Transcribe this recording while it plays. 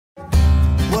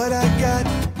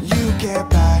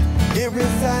It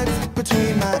resides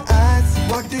between my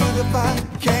eyes. Walked through the fire,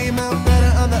 came out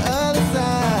better on the other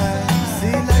side.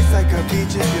 See, life's like a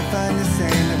beach if you find the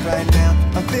sand. And right now,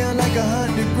 I feel like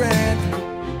 100 grand.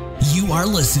 You are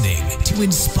listening to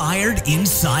Inspired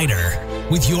Insider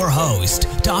with your host,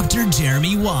 Dr.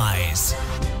 Jeremy Weisz.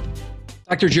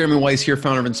 Dr. Jeremy Weisz here,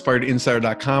 founder of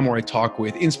InspiredInsider.com, where I talk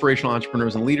with inspirational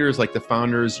entrepreneurs and leaders like the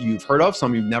founders you've heard of,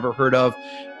 some you've never heard of,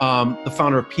 the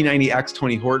founder of P90 X,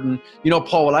 Tony Horton. You know,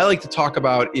 Paul, what I like to talk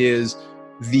about is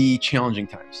the challenging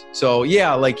times. So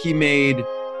yeah, like he made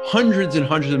hundreds and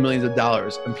hundreds of millions of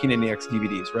dollars on P90 X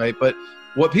DVDs, right? But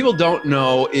what people don't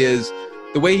know is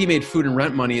the way he made food and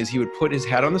rent money is he would put his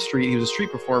hat on the street. He was a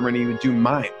street performer and he would do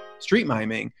street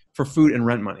miming for food and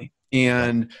rent money.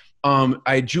 And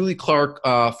I had Julie Clark,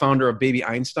 founder of Baby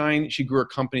Einstein. She grew her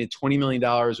company at $20 million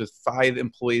with 5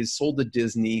 employees, sold to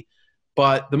Disney.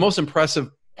 But the most impressive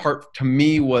part to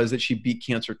me was that she beat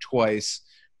cancer twice.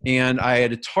 And I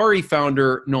had Atari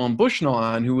founder Nolan Bushnell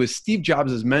on, who was Steve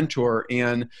Jobs' mentor.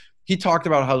 And he talked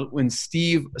about how when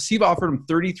Steve offered him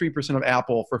 33% of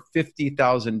Apple for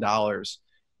 $50,000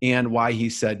 and why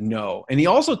he said no. And he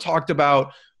also talked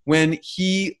about when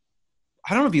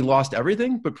I don't know if he lost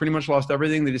everything, but pretty much lost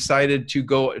everything. They decided to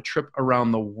go a trip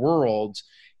around the world.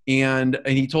 And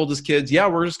he told his kids, yeah,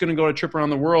 we're just going to go a trip around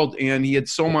the world. And he had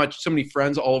so many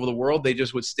friends all over the world, they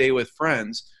just would stay with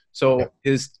friends. So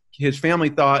his family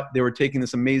thought they were taking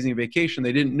this amazing vacation.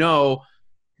 They didn't know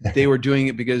they were doing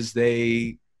it because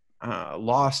they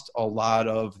lost a lot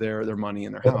of their money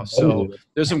in their house. So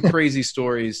there's some crazy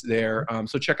stories there.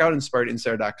 So check out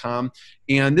InspiredInsider.com.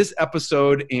 And this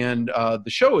episode and the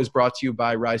show is brought to you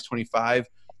by Rise 25,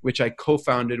 which I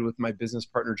co-founded with my business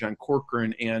partner, John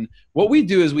Corcoran. And what we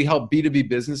do is we help B2B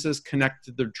businesses connect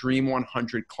to their Dream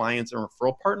 100 clients and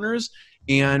referral partners.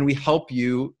 And we help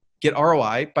you get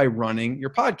ROI by running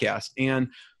your podcast. And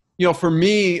you know, for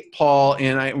me, Paul,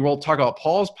 and we'll talk about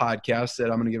Paul's podcast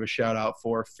that I'm going to give a shout out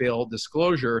for, Fail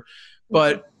Disclosure.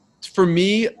 But for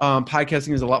me,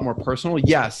 podcasting is a lot more personal.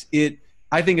 Yes,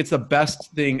 I think it's the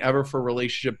best thing ever for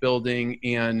relationship building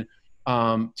and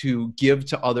to give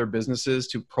to other businesses,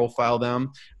 to profile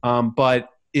them. But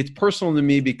it's personal to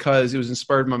me because it was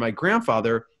inspired by my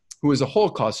grandfather, who was a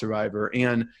Holocaust survivor.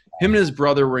 And him and his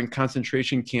brother were in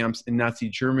concentration camps in Nazi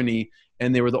Germany,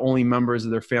 and they were the only members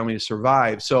of their family to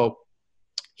survive. So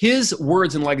his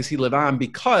words and legacy live on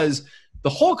because the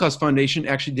Holocaust Foundation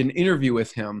actually did an interview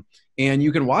with him. And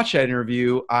you can watch that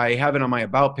interview. I have it on my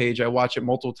About page. I watch it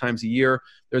multiple times a year.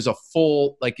 There's a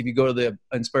full, like if you go to the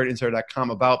InspiredInsider.com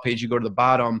About page, you go to the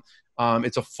bottom.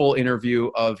 It's a full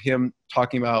interview of him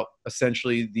talking about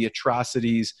essentially the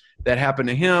atrocities that happened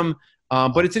to him.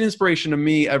 But it's an inspiration to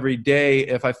me every day.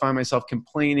 If I find myself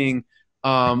complaining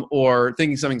or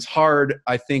thinking something's hard,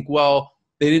 I think, well,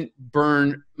 they didn't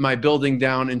burn my building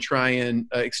down and try and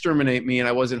exterminate me, and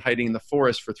I wasn't hiding in the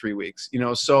forest for 3 weeks. You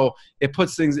know, so it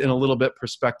puts things in a little bit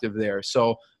perspective there.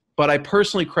 So, but I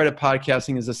personally credit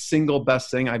podcasting as the single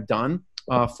best thing I've done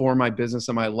for my business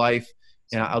and my life,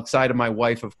 outside of my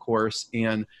wife, of course.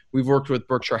 And we've worked with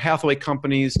Berkshire Hathaway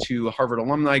companies to Harvard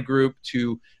Alumni Group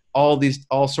to all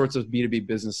sorts of B2B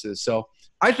businesses. So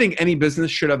I think any business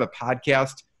should have a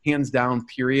podcast, hands down,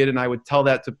 period. And I would tell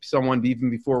that to someone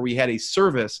even before we had a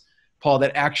service, Paul,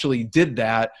 that actually did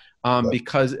that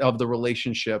because of the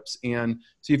relationships. And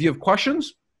so if you have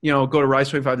questions, you know, go to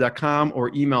rise25.com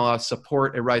or email us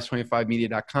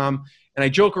support@rise25media.com. And I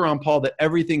joke around, Paul, that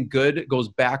everything good goes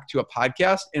back to a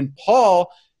podcast. And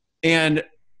Paul and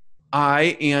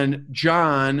I and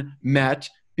John met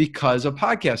because of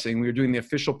podcasting. We were doing the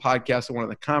official podcast at one of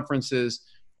the conferences,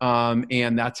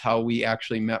 and that's how we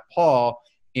actually met Paul.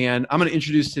 And I'm going to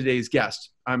introduce today's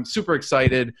guest. I'm super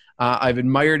excited. I've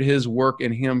admired his work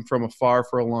and him from afar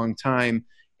for a long time.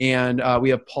 And we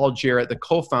have Paul Jarrett, the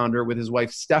co-founder, with his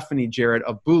wife Stephanie Jarrett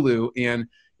of Bulu. And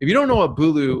if you don't know what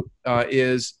Bulu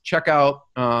is, check out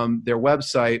their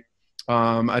website.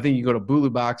 I think you go to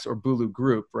BuluBox or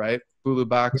BuluGroup, right?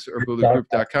 BuluBox or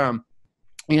BuluGroup.com.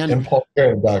 And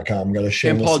PaulJarrett.com. Got a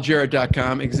shameless. And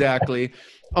PaulJarrett.com, exactly.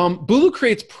 Bulu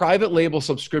creates private label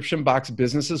subscription box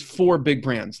businesses for big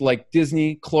brands like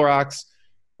Disney, Clorox,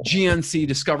 GNC,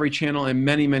 Discovery Channel, and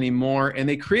many, many more. And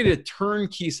they created a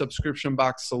turnkey subscription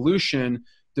box solution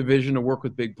division to work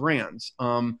with big brands.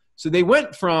 So they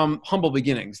went from humble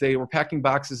beginnings. They were packing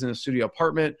boxes in a studio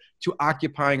apartment to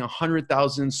occupying a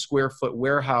 100,000 square foot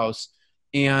warehouse.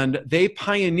 And they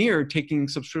pioneered taking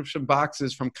subscription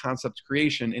boxes from concept to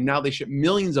creation. And now they ship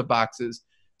millions of boxes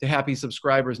to happy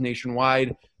subscribers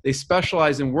nationwide. They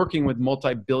specialize in working with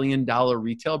multi-billion-dollar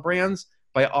retail brands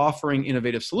by offering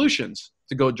innovative solutions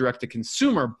to go direct to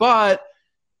consumer. But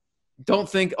Don't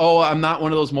think, oh, I'm not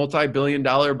one of those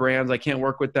multi-billion-dollar brands, I can't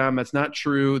work with them. That's not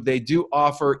true. They do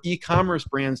offer e-commerce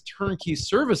brands turnkey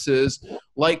services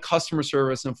like customer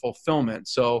service and fulfillment.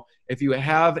 So if you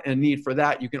have a need for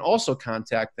that, you can also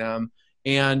contact them.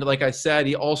 And like I said,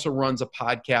 he also runs a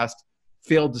podcast,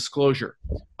 Failed Disclosure.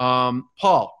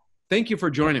 Paul, thank you for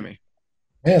joining me.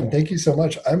 Man, thank you so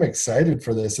much. I'm excited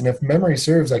for this. And if memory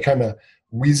serves, I kind of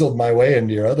weaseled my way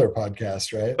into your other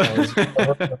podcast, right?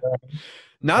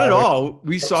 Not at all.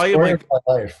 We saw you like,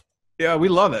 yeah, we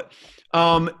love it.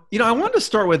 You know, I wanted to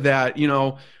start with that. You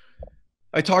know,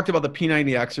 I talked about the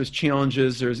P90 X, there's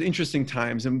challenges, there's interesting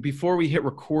times. And before we hit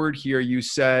record here, you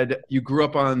said you grew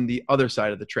up on the other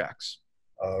side of the tracks.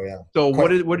 Oh yeah. So what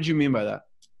did you mean by that?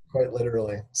 Quite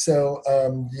literally. So,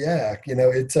 yeah, you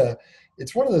know,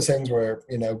 it's one of those things where,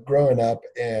 you know, growing up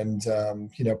and,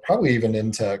 you know, probably even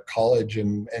into college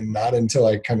and not until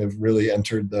I kind of really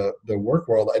entered the work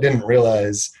world, I didn't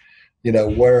realize, you know,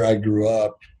 where I grew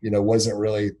up, you know, wasn't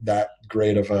really that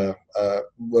great of a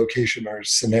location or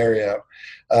scenario.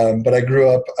 But I grew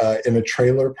up in a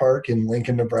trailer park in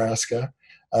Lincoln, Nebraska.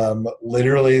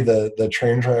 Literally the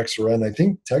train tracks run, I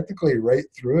think technically right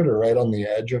through it or right on the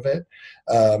edge of it.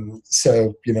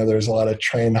 So, you know, there's a lot of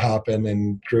train hopping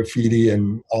and graffiti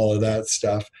and all of that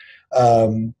stuff.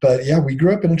 But yeah, we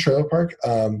grew up in a trailer park.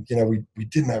 You know, we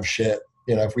didn't have shit,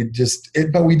 you know,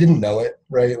 but we didn't know it,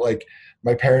 right? Like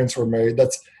my parents were married.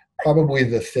 That's probably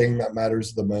the thing that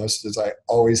matters the most is I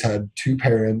always had two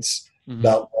parents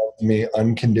that loved me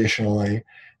unconditionally.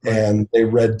 And they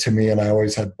read to me and I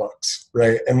always had books,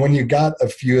 right? And when you got a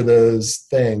few of those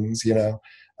things, you know,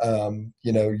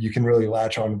 you can really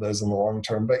latch onto those in the long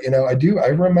term. But, you know, I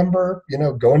remember, you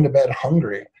know, going to bed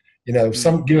hungry, you know,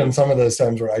 given some of those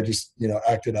times where I just, you know,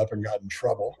 acted up and got in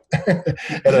trouble. And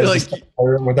I was like, just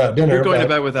without dinner. You're going to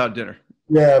bed without dinner.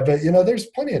 Yeah, but, you know, there's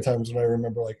plenty of times when I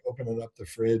remember like opening up the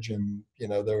fridge and, you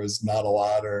know, there was not a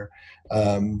lot or,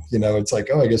 you know, it's like,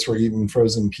 oh, I guess we're eating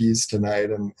frozen peas tonight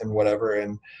and whatever.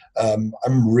 And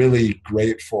I'm really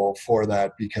grateful for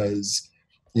that because,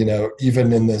 you know,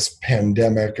 even in this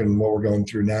pandemic and what we're going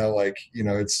through now, like, you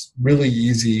know, it's really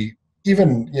easy,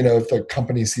 even, you know, if the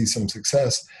company sees some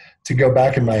success, to go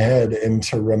back in my head and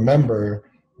to remember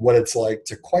what it's like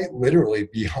to quite literally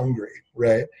be hungry,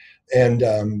 right?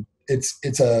 And,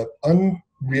 it's a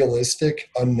unrealistic,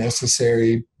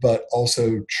 unnecessary, but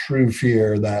also true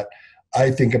fear that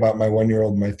I think about my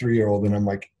 1-year-old, my 3-year-old, and I'm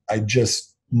like, I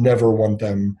just never want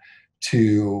them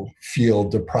to feel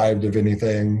deprived of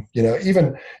anything. You know,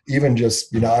 even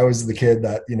just, you know, I was the kid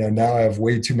that, you know, now I have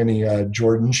way too many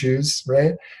Jordan shoes,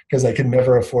 right? Because I could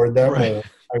never afford them. Right.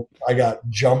 I got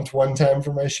jumped one time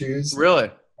for my shoes.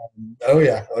 Really? Oh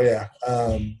yeah.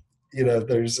 You know,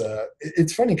 there's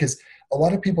it's funny because a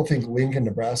lot of people think Lincoln,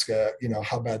 Nebraska, you know,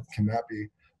 how bad can that be?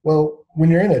 Well, when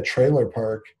you're in a trailer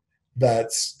park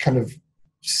that's kind of,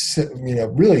 you know,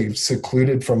 really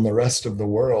secluded from the rest of the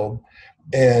world.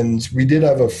 And we did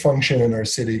have a function in our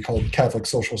city called Catholic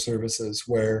Social Services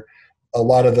where a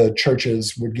lot of the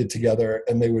churches would get together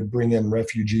and they would bring in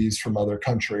refugees from other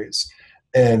countries.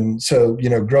 And so, you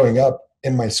know, growing up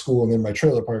in my school and in my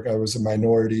trailer park, I was a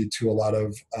minority to a lot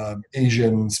of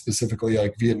Asian, specifically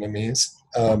like Vietnamese.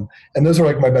 And those were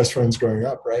like my best friends growing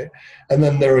up, right? And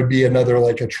then there would be another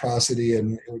like atrocity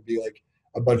and it would be like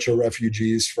a bunch of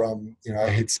refugees from, you know, I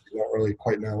don't really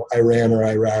quite know, Iran or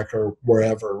Iraq or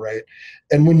wherever, right?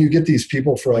 And when you get these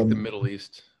people from like the Middle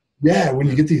East. Yeah, when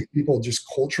you get these people just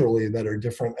culturally that are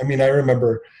different. I mean, I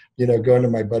remember, you know, going to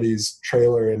my buddy's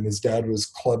trailer and his dad was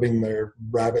clubbing their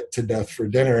rabbit to death for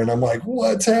dinner. And I'm like,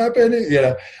 what's happening? You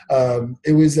know,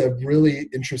 it was a really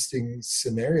interesting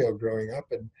scenario growing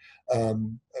up.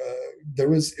 And it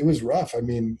was rough. I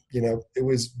mean, you know, it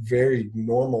was very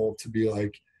normal to be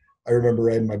like, I remember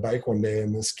riding my bike one day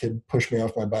and this kid pushed me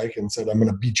off my bike and said, I'm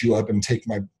going to beat you up and take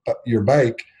your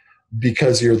bike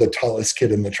because you're the tallest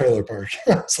kid in the trailer park.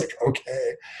 I was like,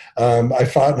 okay. I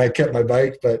fought and I kept my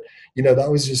bike, but you know,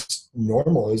 that was just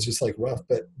normal. It was just like rough.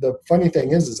 But the funny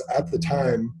thing is at the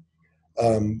time,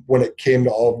 when it came to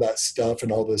all of that stuff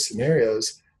and all those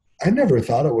scenarios, I never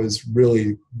thought it was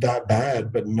really that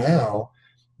bad. But now,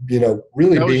 you know,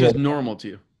 really that was being just normal to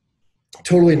you.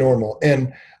 Totally normal.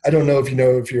 And I don't know if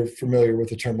you're familiar with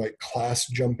the term like class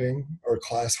jumping or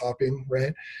class hopping,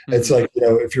 right? Mm-hmm. It's like, you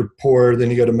know, if you're poor, then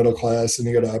you go to middle class and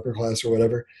you go to upper class or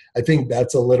whatever. I think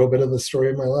that's a little bit of the story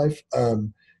of my life.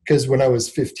 Because when I was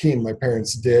 15, my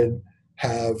parents did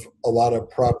have a lot of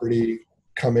property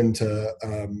come into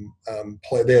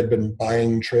play. They had been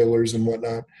buying trailers and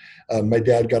whatnot. My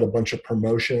dad got a bunch of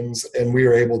promotions and we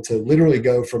were able to literally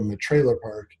go from the trailer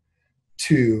park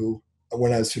to,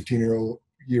 when I was 15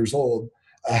 years old,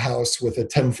 a house with a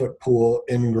 10-foot pool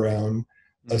in ground,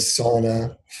 a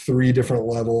sauna, 3 different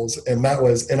levels. And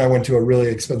I went to a really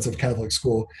expensive Catholic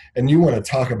school, and you want to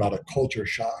talk about a culture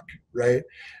shock, right?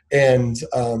 And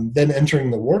then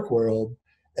entering the work world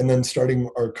and then starting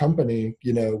our company,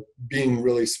 being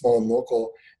really small and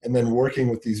local, and then working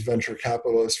with these venture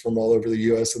capitalists from all over the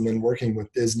US, and then working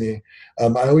with Disney. I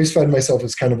always find myself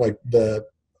as kind of like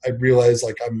I realize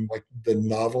like I'm like the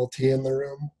novelty in the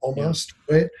room almost,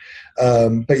 right?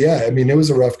 But yeah, I mean, it was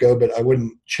a rough go, but I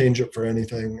wouldn't change it for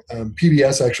anything.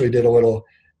 PBS actually did a little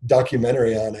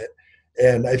documentary on it.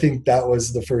 And I think that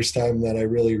was the first time that I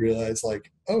really realized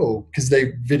like, oh, because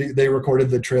they recorded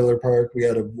the trailer park. We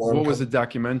had a long. What was the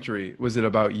documentary? Was it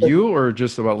about you or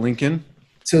just about Lincoln?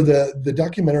 So the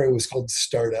documentary was called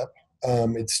Startup.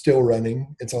 It's still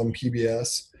running. It's on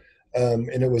PBS.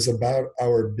 And it was about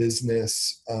our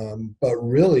business. But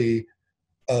really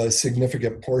a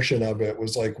significant portion of it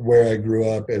was like where I grew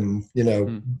up and,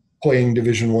 playing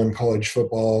Division I college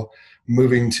football,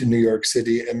 moving to New York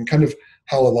City, and kind of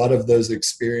how a lot of those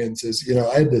experiences,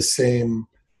 I had the same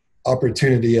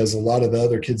opportunity as a lot of the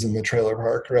other kids in the trailer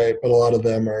park, right? But a lot of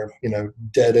them are,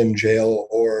 dead in jail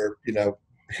or,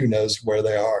 who knows where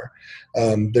they are.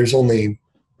 There's only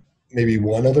maybe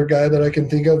one other guy that I can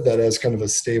think of that has kind of a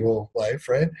stable life,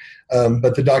 right?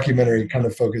 But the documentary kind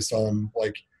of focused on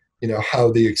like,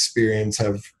 how the experience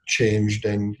have changed.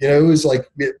 And, it was like,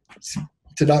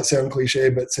 to not sound cliche,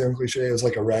 but sound cliche, it was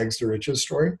like a rags to riches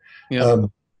story. Yeah.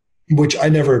 Which I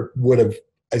never would have,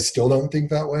 I still don't think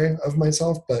that way of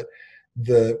myself, but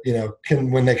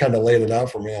when they kind of laid it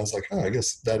out for me, I was like, oh, I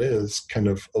guess that is kind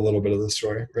of a little bit of the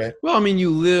story, right? Well, I mean, you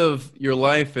live your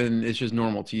life and it's just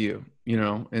normal to you,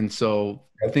 and so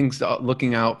things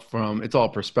looking out from, it's all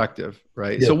perspective,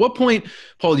 right? Yeah. So what point,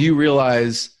 Paul, do you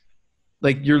realize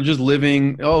like you're just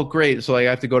living, oh, great. So like, I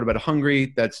have to go to bed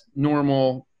hungry. That's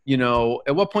normal.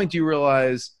 At what point do you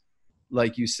realize,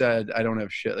 like you said, I don't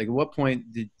have shit? Like at what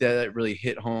point did that really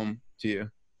hit home to you?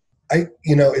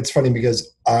 It's funny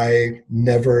because I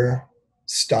never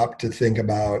stopped to think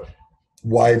about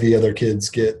why the other kids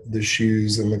get the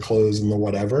shoes and the clothes and the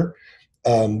whatever.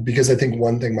 Because I think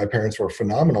one thing my parents were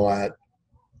phenomenal at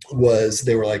was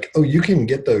they were like, oh, you can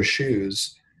get those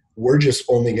shoes. We're just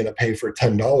only going to pay for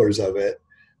 $10 of it.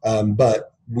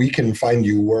 But we can find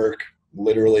you work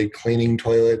literally cleaning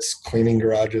toilets, cleaning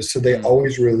garages. So they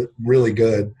always really, really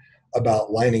good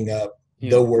about lining up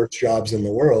the worst jobs in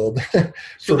the world.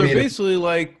 So they're basically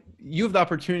like, you have the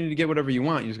opportunity to get whatever you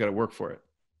want. You just got to work for it.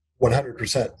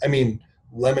 100%. I mean,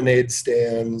 lemonade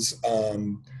stands,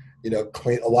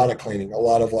 clean, a lot of cleaning. A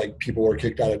lot of like people were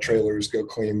kicked out of trailers, go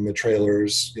clean the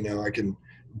trailers. I can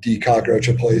de-cockroach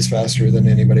a place faster than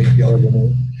anybody. Y'all ever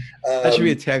know? That should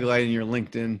be a tagline in your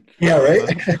LinkedIn. Yeah, right?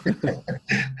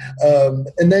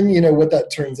 And then, what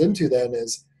that turns into then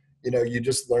is, you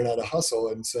just learn how to hustle.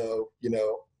 And so,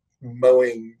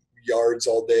 mowing yards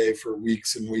all day for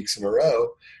weeks and weeks in a row,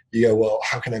 you go, well,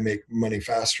 how can I make money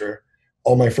faster?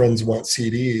 All my friends want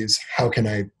CDs. How can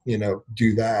I,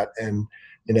 do that? And,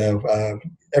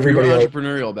 everybody. You were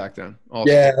entrepreneurial back then.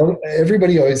 Also. Yeah.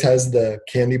 Everybody always has the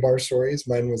candy bar stories.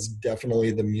 Mine was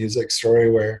definitely the music story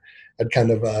where I'd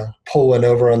kind of pull one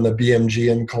over on the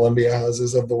BMG and Columbia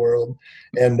houses of the world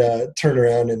and turn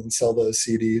around and sell those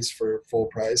CDs for full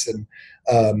price, and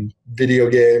video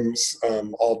games,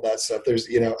 all of that stuff. There's,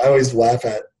 I always laugh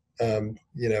at,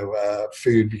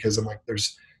 food because I'm like,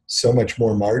 there's so much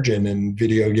more margin in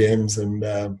video games and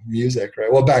music,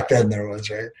 right? Well, back then there was,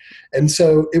 right? And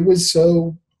so it was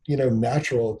so,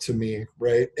 natural to me,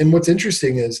 right? And what's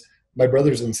interesting is my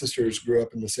brothers and sisters grew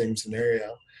up in the same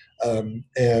scenario.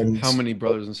 And how many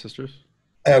brothers and sisters?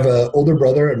 I have an older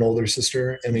brother, an older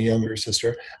sister, and a younger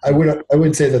sister. I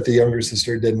would say that the younger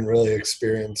sister didn't really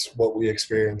experience what we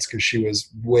experienced because she was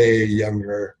way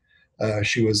younger.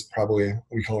 She was probably,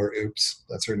 we call her Oops.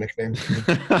 That's her nickname.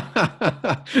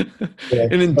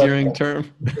 An endearing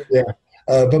term. Yeah.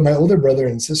 But my older brother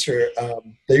and sister,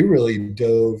 they really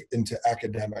dove into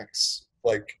academics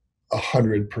like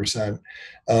 100%.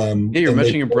 Yeah, you're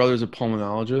mentioning your brother's a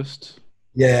pulmonologist.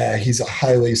 Yeah, he's a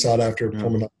highly sought after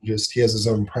pulmonologist. He has his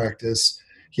own practice.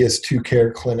 He has 2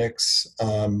 care clinics.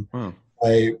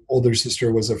 My older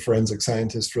sister was a forensic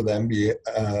scientist for the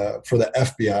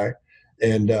FBI,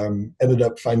 and ended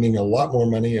up finding a lot more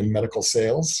money in medical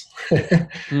sales.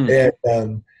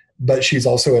 But she's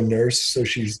also a nurse, so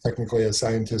she's technically a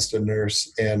scientist, a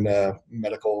nurse, and a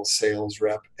medical sales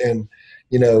rep. And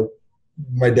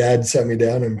my dad sat me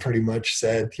down and pretty much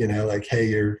said, like, hey,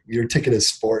 your ticket is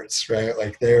sports, right?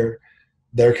 Like they're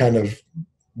kind of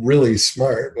really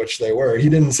smart, which they were. He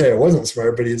didn't say I wasn't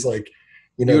smart, but he's like,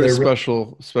 you know, You had a they're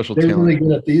special they're really talent.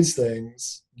 good at these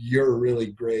things. You're really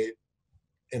great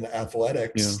in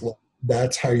athletics. Yeah.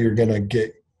 That's how you're going to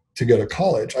get to go to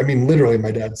college. I mean, literally,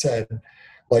 my dad said,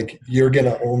 like, you're going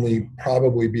to only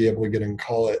probably be able to get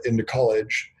into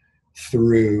college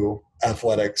through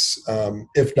athletics.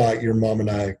 If not, your mom and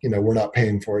I, you know, we're not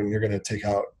paying for it, and you're going to take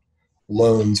out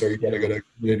loans, or you're going to go to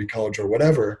community college or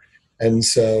whatever. And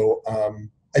so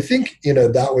I think, you know,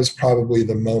 that was probably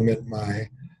the moment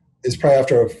it's probably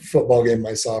after a football game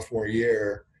my sophomore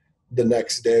year, the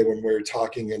next day when we were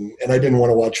talking, and I didn't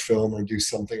want to watch film or do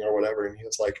something or whatever. And he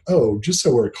was like, oh, just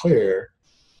so we're clear,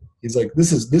 he's like,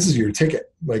 this is your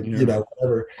ticket. Like, you know,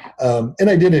 whatever. And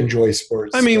I did enjoy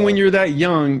sports. I mean, when you're that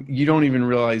young, you don't even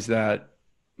realize that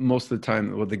most of the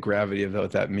time what the gravity of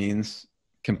what that means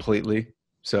completely.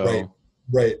 So,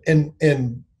 right. And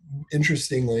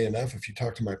interestingly enough, if you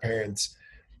talk to my parents,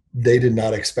 they did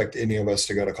not expect any of us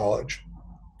to go to college.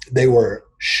 They were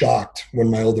shocked when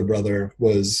my older brother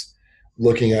was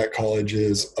looking at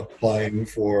colleges, applying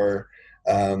for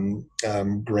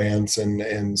grants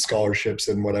and scholarships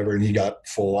and whatever, and he got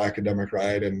full academic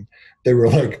ride. And they were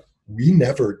like, we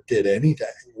never did anything.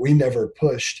 We never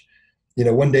pushed. You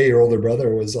know, one day your older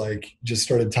brother was like, just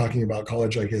started talking about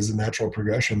college like as a natural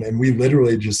progression. And we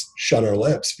literally just shut our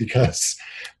lips because,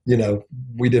 you know,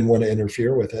 we didn't want to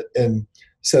interfere with it. And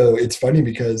so it's funny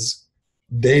because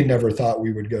they never thought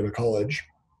we would go to college,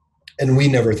 and we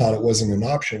never thought it wasn't an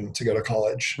option to go to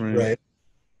college. Right.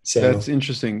 So that's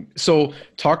interesting. So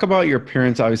talk about your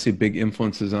parents, obviously big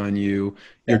influences on you.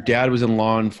 Your dad was in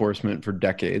law enforcement for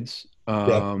decades.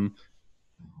 They're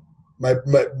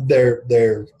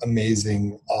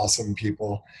amazing, awesome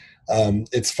people.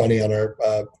 It's funny on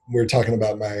we were talking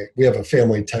about we have a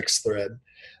family text thread.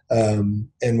 And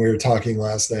we were talking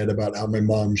last night about how my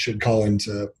mom should call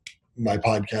into my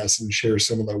podcast and share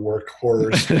some of the work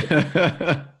horrors.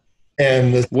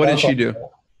 And what did she do?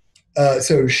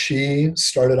 So she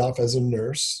started off as a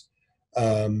nurse.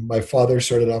 My father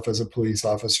started off as a police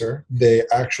officer. They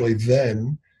actually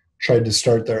then tried to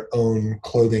start their own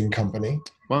clothing company.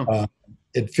 Wow.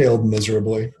 It failed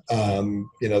miserably. You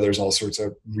know, there's all sorts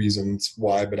of reasons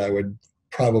why, but I would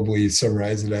probably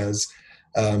summarize it as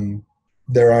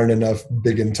there aren't enough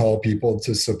big and tall people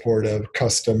to support a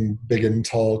custom big and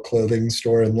tall clothing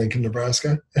store in Lincoln,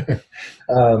 Nebraska.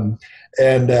 So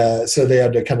they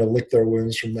had to kind of lick their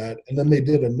wounds from that. And then they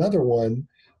did another one,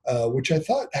 which I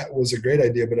thought was a great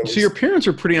idea. But so your parents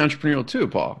are pretty entrepreneurial too,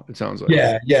 Paul, it sounds like.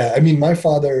 Yeah. I mean,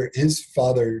 his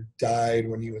father died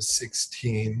when he was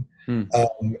 16.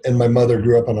 And my mother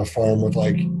grew up on a farm with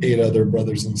like 8 other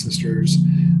brothers and sisters.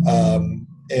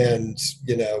 And,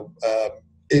 you know,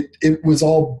 it was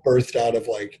all birthed out of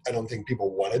like, I don't think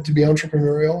people wanted to be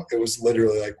entrepreneurial. It was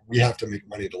literally like, we have to make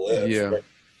money to live. Yeah.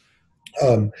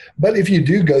 Right? But if you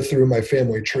do go through my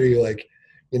family tree, like,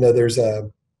 you know, there's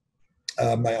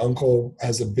my uncle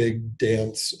has a big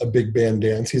band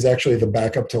dance. He's actually the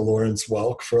backup to Lawrence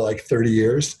Welk for like 30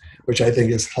 years, which I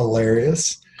think is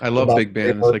hilarious. I love big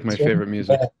band. It's like my favorite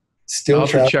music. Yeah. Still I'll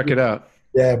have to check it out.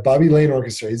 Yeah. Bobby Lane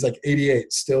Orchestra. He's like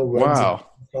 88, still runs.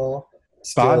 Wow.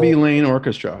 Bobby Lane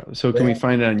Orchestra. So can we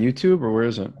find it on YouTube, or where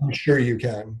is it? I'm sure you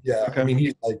can. Yeah. Okay. I mean,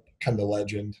 he's like kind of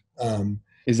legend.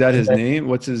 Is that his name?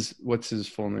 What's his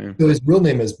full name? So his real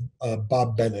name is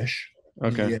Bob Benish.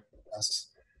 Okay.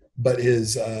 But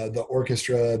his the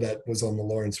orchestra that was on the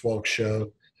Lawrence Welk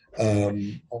show,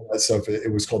 all that stuff,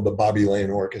 it was called the Bobby Lane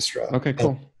Orchestra. Okay,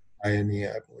 cool. INE,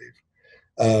 I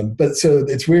believe. But so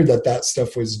it's weird that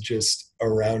stuff was just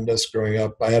around us growing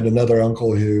up. I had another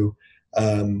uncle who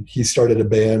he started a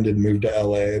band and moved to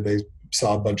LA. They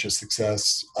saw a bunch of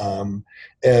success.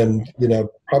 And, you know,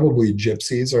 probably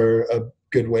gypsies are a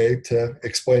good way to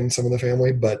explain some of the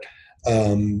family. But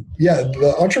yeah,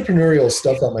 the entrepreneurial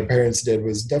stuff that my parents did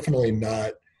was definitely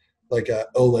not like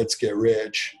let's get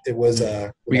rich. It was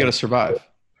we got to survive.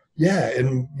 Yeah.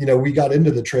 And, you know, we got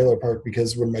into the trailer park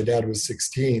because when my dad was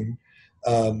 16,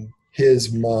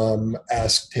 his mom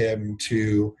asked him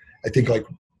to, I think, like,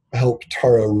 help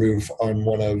tar a roof on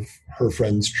one of her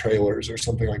friend's trailers or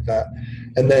something like that.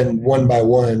 And then one by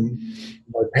one,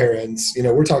 my parents, you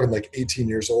know, we're talking like 18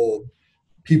 years old,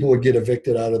 people would get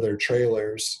evicted out of their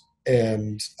trailers,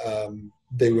 and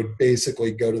they would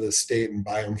basically go to the state and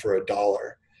buy them for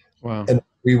 $1. Wow. And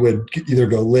we would either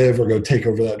go live or go take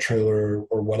over that trailer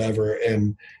or whatever.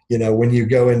 And, you know, when you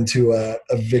go into a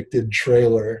evicted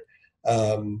trailer,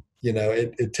 you know,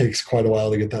 it takes quite a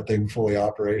while to get that thing fully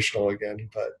operational again.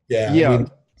 But yeah. I mean,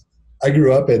 I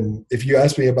grew up, and if you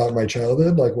ask me about my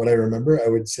childhood, like what I remember, I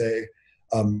would say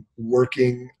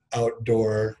working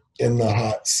outdoor in the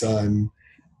hot sun,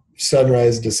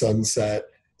 sunrise to sunset,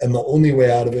 And the only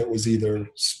way out of it was either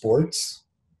sports,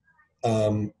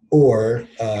 or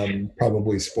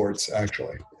probably sports,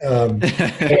 actually. And,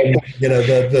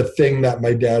 the thing that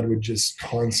my dad would just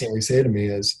constantly say to me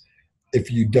is, if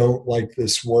you don't like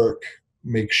this work,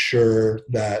 make sure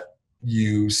that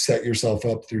you set yourself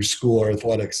up through school or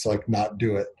athletics to like not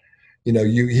do it.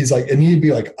 He's like, and he'd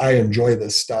be like, I enjoy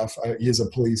this stuff. He's a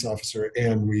police officer,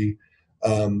 and we,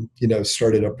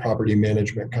 started a property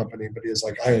management company, but he was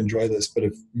like, I enjoy this, but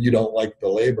if you don't like the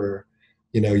labor,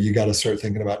 you got to start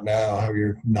thinking about now how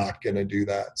you're not going to do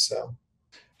that. So,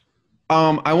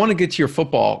 I want to get to your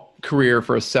football career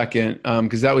for a second,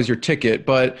 because that was your ticket,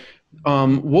 but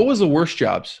what was the worst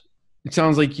jobs? It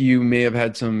sounds like you may have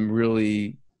had some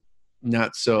really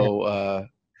not so,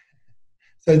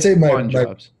 so I'd say my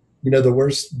jobs. The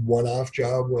worst one-off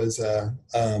job was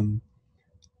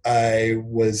I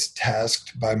was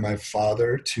tasked by my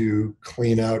father to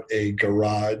clean out a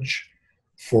garage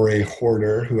for a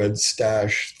hoarder who had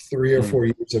stashed 3 or 4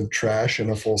 years of trash in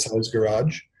a full-size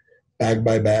garage, bag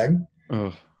by bag.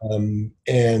 Oh.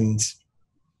 And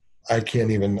I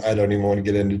don't even want to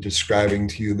get into describing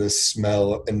to you the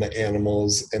smell and the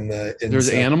animals and the insects. There's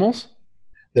animals?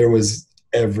 There was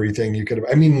everything you could have.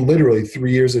 I mean, literally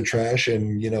 3 years of trash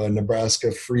in, a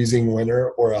Nebraska freezing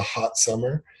winter or a hot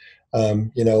summer. A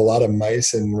lot of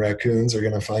mice and raccoons are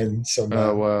going to find some.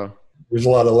 Oh, wow. There's a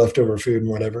lot of leftover food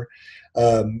and whatever.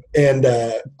 I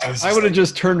would have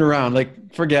just turned around,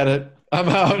 like, forget it, I'm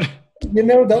out.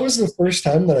 That was the first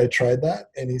time that I tried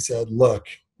that. And he said, look,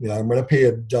 I'm going to pay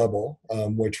a double,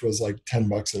 which was like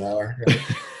 $10 an hour. Right?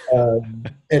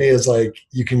 And he was like,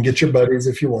 you can get your buddies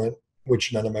if you want,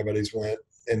 which none of my buddies went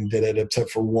and did it except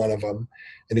for one of them.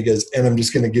 And he goes, and I'm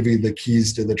just going to give you the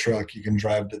keys to the truck. You can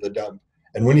drive to the dump.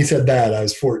 And when he said that, I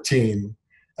was 14.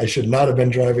 I should not have been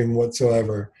driving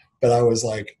whatsoever, but I was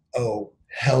like, oh,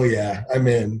 hell yeah, I'm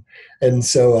in. And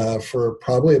so for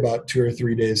probably about 2 or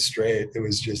 3 days straight, it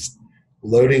was just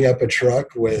loading up a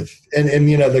truck with, and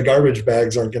the garbage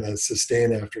bags aren't going to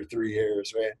sustain after 3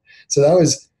 years, right? So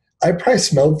I probably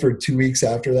smelled for 2 weeks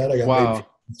after that. I got made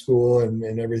from school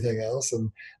and everything else. And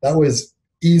that was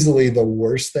easily the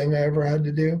worst thing I ever had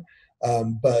to do.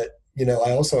 But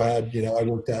I also had, I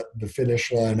worked at the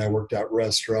Finish Line. I worked at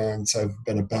restaurants. I've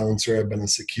been a bouncer. I've been a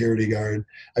security guard.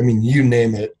 I mean, you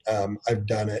name it. I've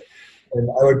done it. And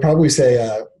I would probably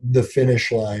say the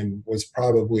Finish Line was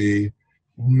probably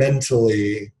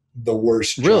mentally the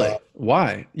worst job. Really?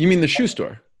 Why? You mean the shoe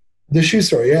store? The shoe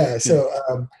store, yeah. So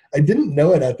I didn't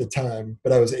know it at the time,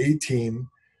 but I was 18.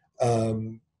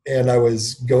 And I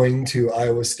was going to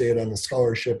Iowa State on a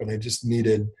scholarship, and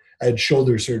I had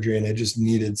shoulder surgery, and I just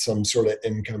needed some sort of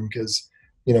income because,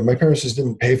 my parents just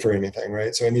didn't pay for anything,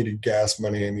 right? So I needed gas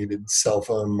money, I needed cell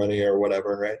phone money or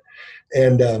whatever, right?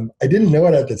 And I didn't know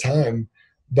it at the time,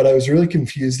 but I was really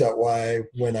confused at why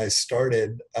when I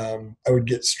started, I would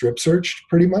get strip searched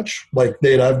pretty much. Like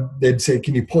they'd say,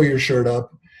 can you pull your shirt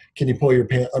up? Can you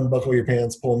unbuckle your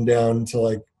pants, pull them down to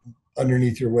like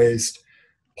underneath your waist,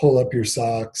 pull up your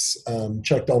socks,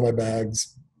 checked all my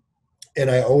bags. And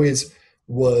I always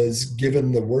was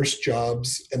given the worst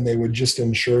jobs, and they would just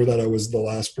ensure that I was the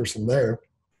last person there.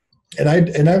 And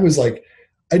I was like,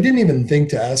 I didn't even think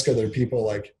to ask other people,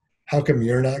 like, how come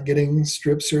you're not getting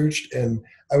strip searched? And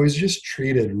I was just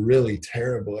treated really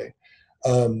terribly.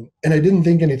 And I didn't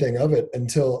think anything of it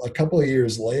until a couple of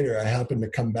years later. I happened to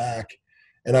come back,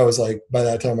 and I was like, by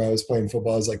that time I was playing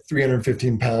football. I was like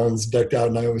 315 pounds, decked out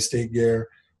in Iowa State gear,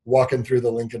 walking through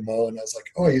the Lincoln Mall, and I was like,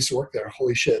 oh, I used to work there.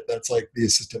 Holy shit, that's like the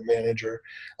assistant manager.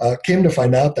 Came to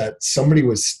find out that somebody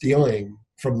was stealing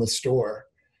from the store,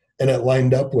 and it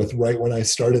lined up with right when I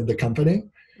started the company.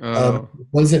 It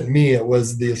wasn't me, it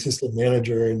was the assistant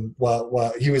manager. And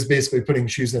while he was basically putting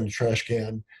shoes in a trash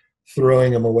can,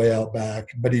 throwing them away out back,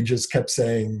 but he just kept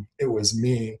saying it was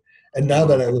me. And now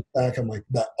that I look back, I'm like,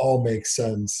 that all makes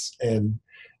sense. And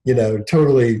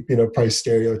totally, probably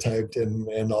stereotyped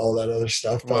and all that other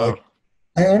stuff. But like,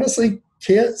 I honestly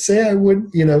can't say I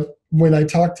would, when I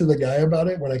talked to the guy about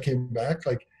it, when I came back,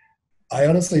 like, I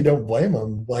honestly don't blame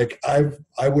him. Like I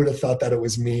would have thought that it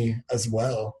was me as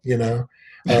well,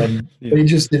 They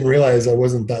just didn't realize I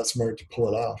wasn't that smart to pull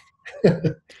it off.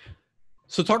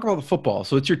 So talk about the football.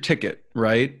 So it's your ticket,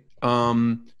 right?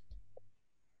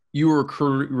 You were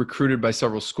recruited by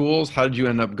several schools. How did you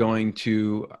end up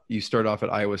you start off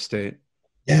at Iowa State?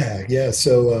 Yeah.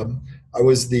 So I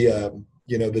was the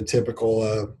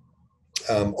typical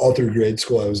all through grade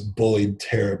school. I was bullied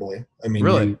terribly. I mean,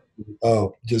 really?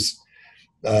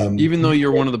 Even though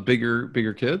you're one of the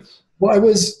bigger kids? Well, I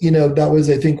was, that was,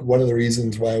 I think, one of the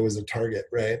reasons why I was a target,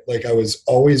 right? Like I was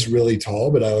always really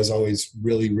tall, but I was always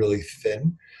really, really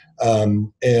thin.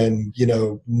 And, you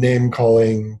know, name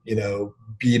calling, you know,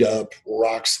 beat up,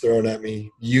 rocks thrown at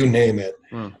me, you name it.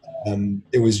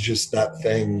 It was just that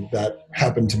thing that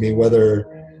happened to me, whether,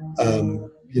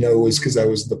 you know, it was because I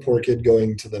was the poor kid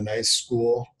going to the nice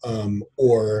school,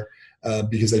 or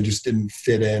because I just didn't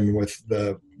fit in with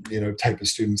the, you know, type of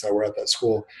students that were at that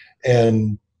school.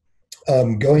 And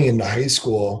going into high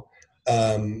school,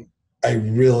 I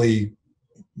really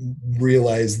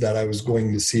realized that I was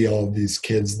going to see all of these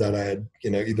kids that I had, you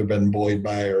know, either been bullied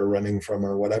by or running from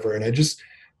or whatever. And I just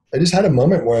had a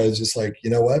moment where I was just like, you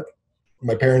know what?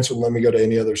 My parents wouldn't let me go to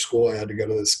any other school. I had to go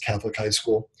to this Catholic high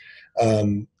school.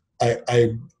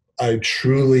 I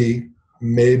truly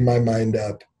made my mind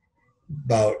up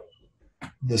about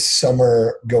the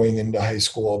summer going into high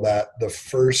school that the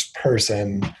first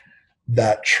person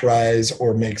that tries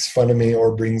or makes fun of me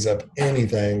or brings up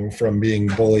anything from being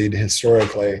bullied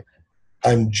historically,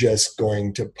 I'm just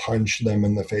going to punch them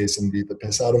in the face and beat the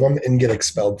piss out of them and get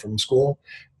expelled from school.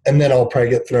 And then I'll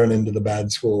probably get thrown into the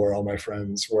bad school where all my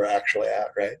friends were actually at,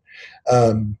 right?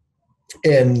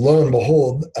 And lo and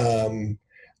behold,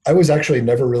 I was actually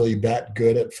never really that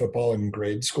good at football in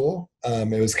grade school.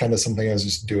 It was kind of something I was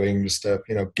just doing just to,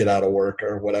 you know, get out of work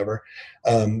or whatever.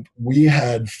 We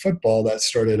had football that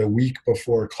started a week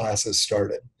before classes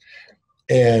started.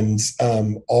 And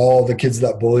all the kids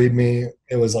that bullied me,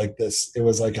 it was like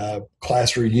a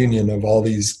class reunion of all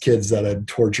these kids that had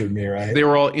tortured me, right? They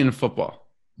were all in football.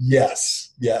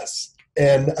 Yes.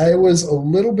 And I was a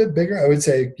little bit bigger. I would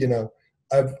say, you know,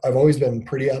 I've always been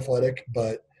pretty athletic,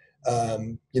 but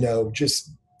you know,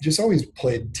 just always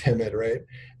played timid, right?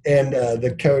 And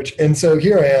the coach, and so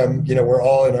here I am, you know, we're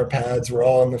all in our pads, we're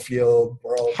all on the field,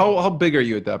 we're all. How big are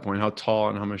you at that point? How tall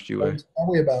and how much do you weigh?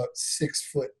 Probably about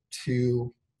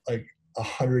 6'2", like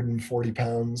 140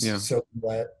 pounds, Yeah. So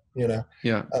wet, you know.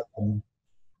 Yeah.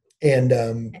 And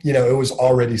you know, it was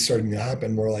already starting to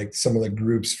happen where like some of the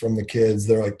groups from the kids,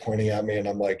 they're like pointing at me, and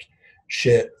I'm like,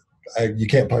 shit. You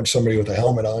can't punch somebody with a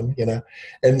helmet on, you know?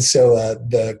 And so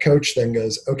the coach then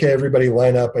goes, okay, everybody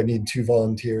line up. I need 2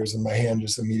 volunteers. And my hand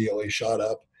just immediately shot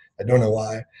up. I don't know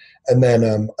why. And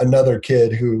then another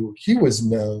kid who he was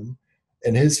known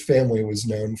and his family was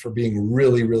known for being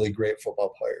really, really great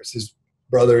football players. His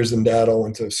brothers and dad all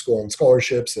went to school on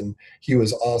scholarships, and he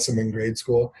was awesome in grade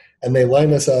school. And they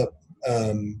lined us up.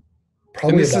 And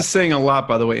this is saying a lot,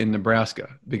 by the way, in Nebraska,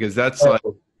 because that's like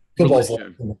football's like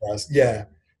in Nebraska.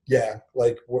 Yeah,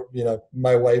 like, you know,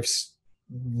 my wife's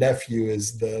nephew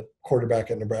is the quarterback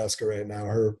at Nebraska right now.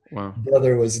 Her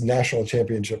brother was national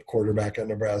championship quarterback at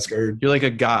Nebraska. You're like a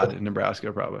god in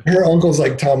Nebraska, probably. Her uncle's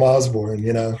like Tom Osborne,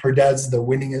 you know. Her dad's the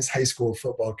winningest high school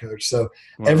football coach. So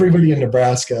everybody in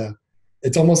Nebraska,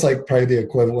 it's almost like probably the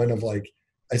equivalent of like,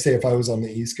 I say if I was on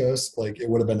the East Coast, like it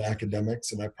would have been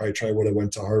academics and I probably would have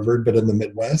went to Harvard. But in the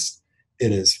Midwest,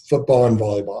 it is football and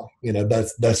volleyball. You know,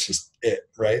 that's just it,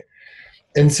 right?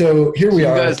 And so here we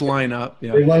are. You guys line up.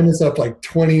 Yeah. They line us up like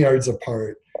 20 yards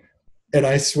apart. And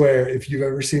I swear, if you've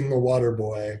ever seen The Water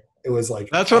Boy, it was like.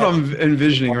 That's what I'm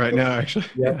envisioning right now, actually.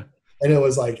 Yeah. And it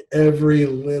was like every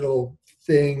little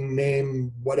thing,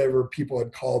 name, whatever people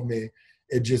had called me,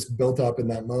 it just built up in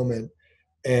that moment.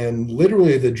 And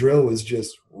literally the drill was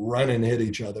just run and hit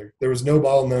each other. There was no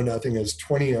ball, no nothing. It was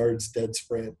 20 yards dead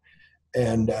sprint.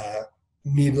 And,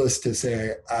 needless to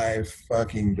say, I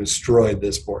fucking destroyed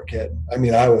this poor kid. I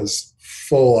mean, I was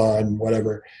full on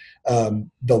whatever. The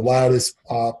loudest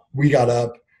pop, we got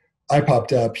up, I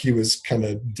popped up, he was kind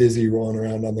of dizzy rolling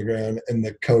around on the ground, and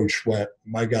the coach went,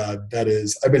 my God,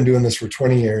 I've been doing this for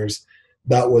 20 years.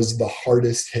 That was the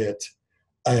hardest hit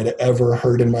I had ever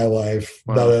heard in my life.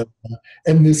 Wow.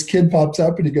 And this kid pops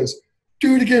up and he goes,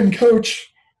 do it again, coach.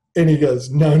 And he goes,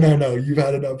 no, you've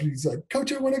had enough. He's like,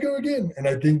 coach, I want to go again. And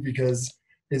I think because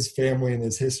his family and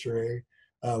his history,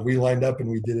 we lined up and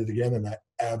we did it again, and I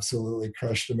absolutely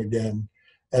crushed him again.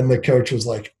 And the coach was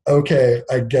like, okay,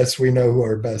 I guess we know who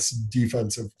our best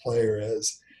defensive player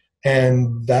is.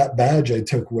 And that badge I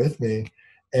took with me.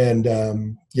 And,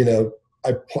 you know,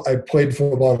 I played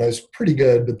football and I was pretty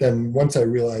good. But then once I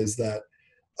realized that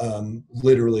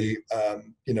literally,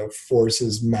 you know, force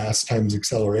is mass times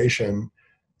acceleration,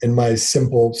 in my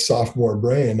simple sophomore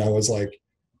brain, I was like,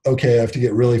 okay, I have to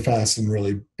get really fast and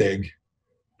really big.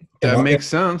 That makes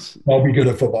sense. I'll be good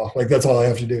at football. Like, that's all I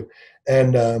have to do.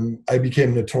 And I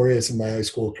became notorious in my high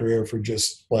school career for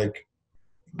just like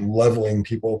leveling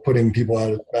people, putting people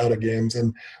out of games.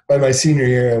 And by my senior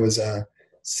year, I was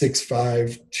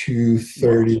 6'5",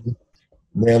 230,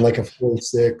 ran like a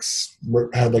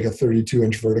 4.6, had like a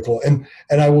 32-inch vertical. And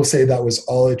I will say that was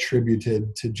all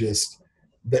attributed to just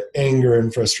the anger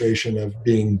and frustration of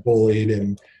being bullied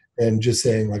and and just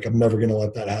saying like, I'm never going to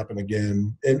let that happen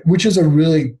again. And which is a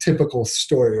really typical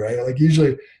story, right? Like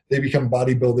usually they become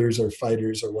bodybuilders or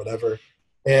fighters or whatever.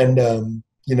 And,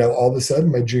 all of a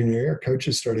sudden my junior year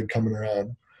coaches started coming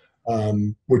around,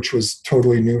 which was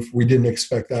totally new. We didn't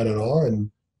expect that at all.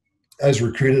 And I was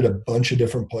recruited a bunch of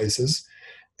different places.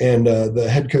 And the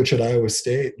head coach at Iowa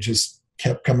State just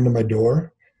kept coming to my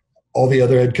door. All the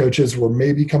other head coaches were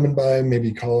maybe coming by,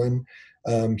 maybe calling.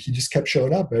 He just kept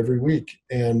showing up every week.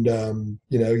 And,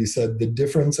 he said the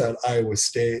difference at Iowa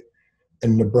State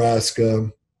and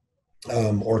Nebraska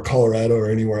or Colorado or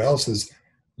anywhere else is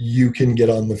you can get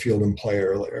on the field and play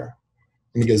earlier.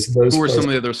 And he goes, who were some of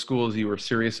the other schools you were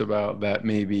serious about that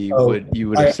maybe you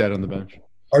would have sat on the bench?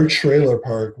 Our trailer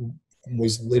park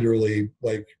was literally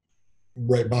like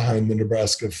right behind the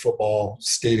Nebraska football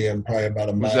stadium, probably about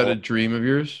a mile. Was that a dream of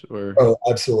yours? Or? Oh,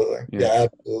 absolutely. Yeah,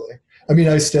 absolutely. I mean,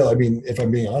 if I'm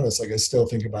being honest, like I still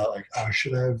think about like, oh,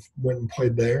 should I have went and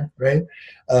played there? Right.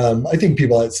 I think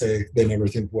people that say they never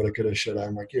think woulda, coulda, shoulda.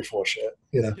 I'm like, you're full of shit,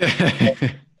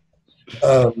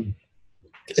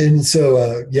 And so,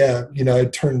 I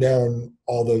turned down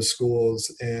all those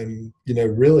schools and,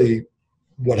 really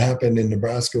what happened in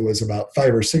Nebraska was about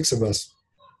 5 or 6 of us,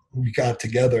 we got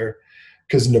together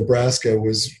because Nebraska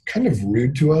was kind of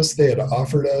rude to us. They had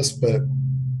offered us, but,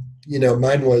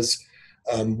 mine was,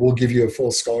 we'll give you a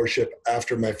full scholarship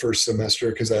after my first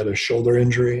semester because I had a shoulder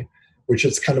injury, which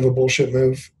is kind of a bullshit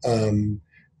move.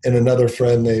 And another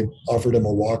friend, they offered him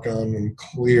a walk-on, and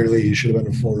clearly he should have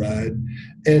been a full ride.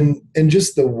 And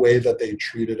just the way that they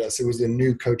treated us, it was a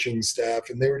new coaching staff,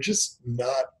 and they were just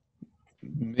not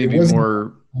maybe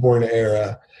more born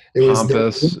era. It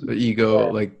pompous,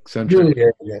 ego, like centric. Really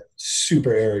arrogant,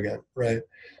 super arrogant, right?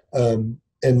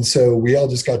 And so we all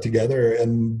just got together,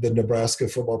 and the Nebraska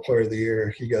Football Player of the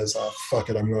Year, he goes, "Oh, fuck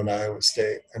it, I'm going to Iowa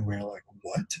State." And we were like,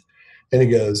 "What?" And he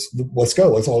goes, "Let's go.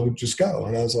 Let's all just go."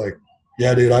 And I was like,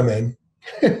 "Yeah, dude, I'm in."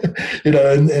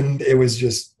 And it was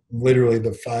just literally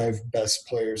the 5 best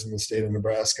players in the state of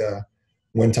Nebraska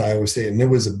went to Iowa State, and it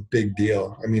was a big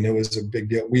deal. I mean, it was a big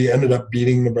deal. We ended up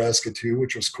beating Nebraska too,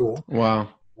 which was cool. Wow.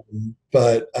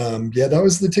 But that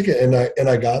was the ticket, and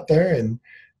I got there, and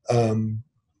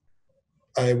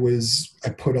I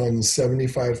put on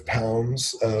 75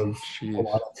 pounds of a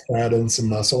lot of fat and some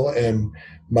muscle. And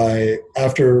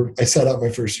after I sat out my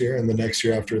first year, and the next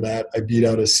year after that, I beat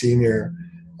out a senior,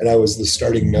 and I was the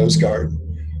starting nose guard,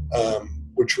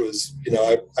 which was,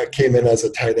 I came in as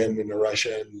a tight end and a rush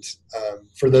end.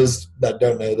 For those that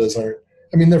don't know,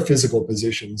 they're physical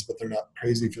positions, but they're not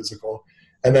crazy physical.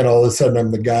 And then all of a sudden I'm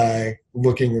the guy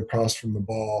looking across from the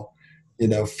ball,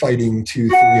 fighting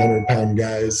 200-300 pound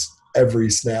guys every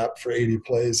snap for 80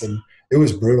 plays. And it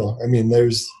was brutal. I mean,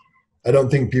 I don't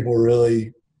think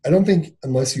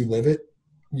unless you live it,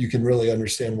 you can really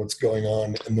understand what's going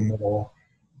on in the middle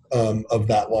of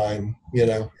that line,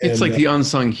 It's like the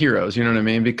unsung heroes, you know what I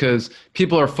mean? Because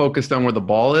people are focused on where the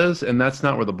ball is, and that's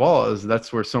not where the ball is.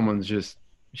 That's where someone's just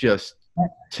has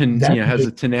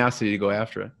the tenacity to go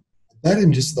after it. That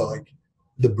and just the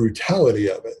brutality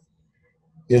of it,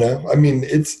 I mean,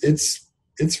 it's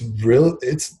real.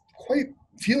 It's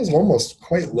feels almost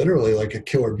quite literally like a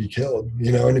kill or be killed,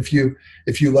 and if you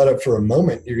let up for a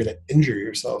moment, you're going to injure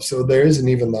yourself. So there isn't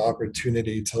even the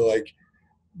opportunity to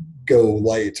go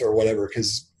light or whatever,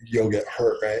 because you'll get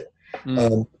hurt. Right.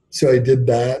 So I did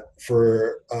that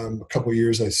for a couple of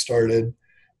years. I started,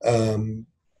 and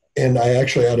I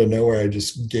actually, out of nowhere, I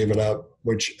just gave it up,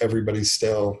 which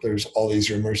there's all these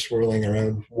rumors swirling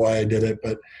around why I did it.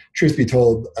 But truth be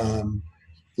told,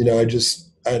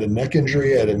 I had a neck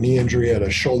injury, I had a knee injury, I had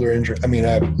a shoulder injury. I mean,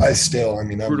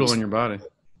 brutal on your body.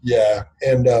 Yeah.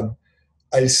 And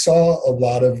I saw a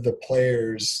lot of the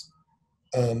players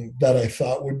that I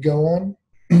thought would go on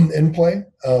and play.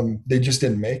 They just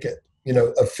didn't make it.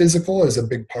 A physical is a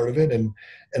big part of it. And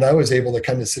I was able to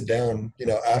kind of sit down,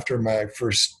 after my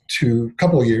first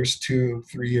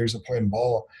 2-3 years of playing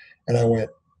ball. And I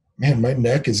went, man, my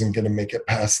neck isn't going to make it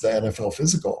past the NFL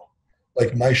physical.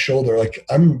 Like my shoulder,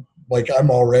 I'm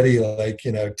already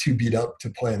too beat up to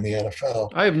play in the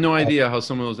NFL. I have no idea how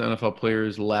some of those NFL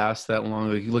players last that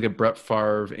long. Like you look at Brett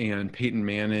Favre and Peyton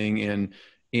Manning and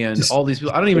all these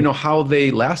people. I don't even know how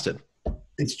they lasted.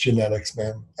 It's genetics,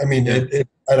 man. I mean, I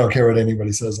don't care what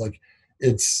anybody says. I'll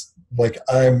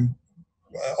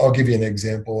give you an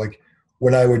example.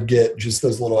 When I would get just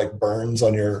those little burns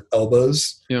on your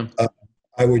elbows,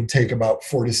 I would take about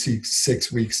 4 to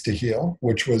 6 weeks to heal,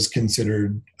 which was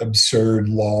considered absurd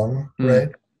long, right?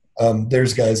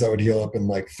 There's guys that would heal up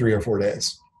in 3 or 4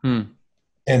 days. And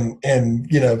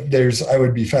I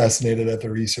would be fascinated at the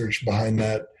research behind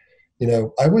that.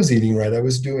 I was eating right. I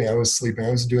was sleeping. I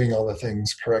was doing all the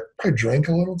things correct. Probably drank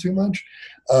a little too much.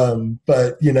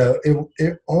 But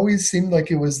it always seemed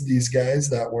like it was these guys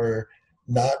that were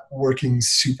not working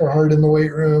super hard in the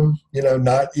weight room,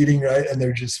 not eating right. And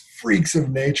they're just freaks of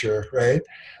nature. Right.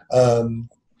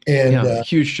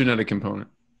 Huge genetic component.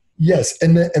 Yes.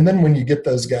 And then when you get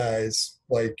those guys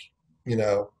like,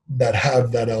 that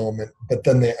have that element, but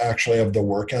then they actually have the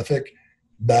work ethic,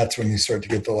 that's when you start to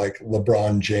get the like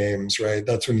LeBron James, right?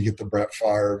 That's when you get the Brett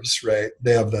Favres, right?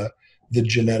 They have the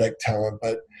genetic talent.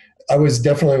 But I was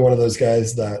definitely one of those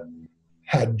guys that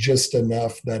had just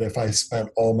enough that if I spent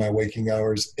all my waking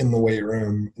hours in the weight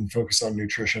room and focus on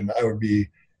nutrition, I would be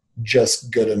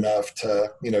just good enough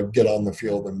to, get on the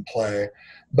field and play.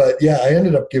 But yeah, I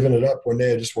ended up giving it up. One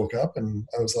day I just woke up and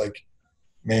I was like,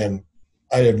 man,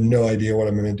 I have no idea what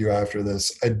I'm going to do after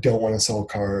this. I don't want to sell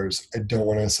cars. I don't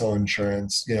want to sell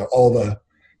insurance. All the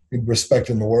respect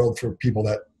in the world for people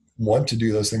that want to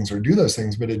do those things or do those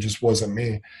things, but it just wasn't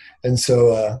me. And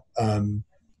so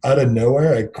out of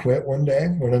nowhere, I quit one day.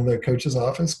 One of the coach's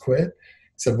office quit.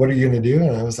 Said, "What are you going to do?"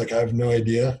 And I was like, "I have no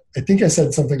idea." I think I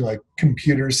said something like,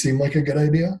 "Computers seem like a good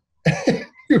idea."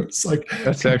 It was like,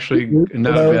 that's actually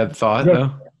not a bad thought,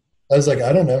 though. I was like,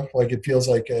 I don't know. Like, it feels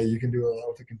like you can do a lot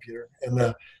with a computer.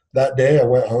 And that day I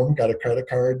went home, got a credit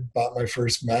card, bought my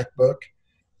first MacBook.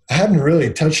 I hadn't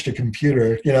really touched a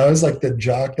computer. I was like the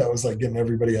jock that was like getting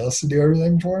everybody else to do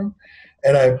everything for him.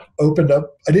 And I opened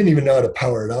up, I didn't even know how to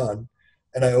power it on.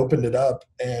 And I opened it up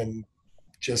and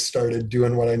just started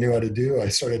doing what I knew how to do. I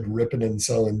started ripping and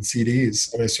selling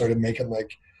CDs, and I started making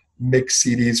like mix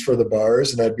CDs for the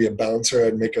bars, and I'd be a bouncer.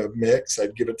 I'd make a mix.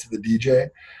 I'd give it to the DJ.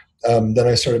 Then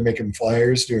I started making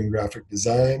flyers, doing graphic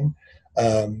design,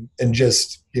 and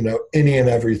just, any and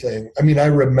everything. I mean, I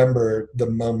remember the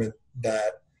moment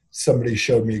that somebody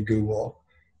showed me Google,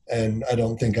 and I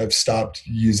don't think I've stopped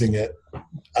using it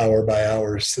hour by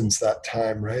hour since that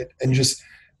time, right? And just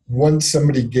once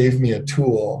somebody gave me a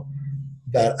tool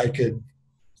that I could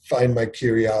find my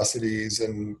curiosities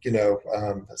and,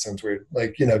 that sounds weird,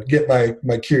 like, get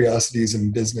my curiosities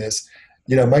in business,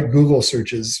 my Google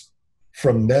searches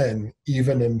from then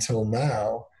even until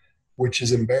now, which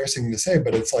is embarrassing to say,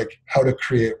 but it's like how to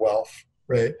create wealth,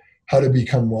 right? How to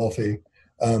become wealthy.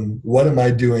 What am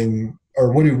I doing,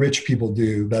 or what do rich people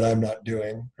do that I'm not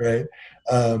doing, right?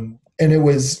 And it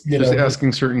was, just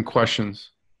asking certain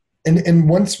questions. And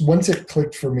once it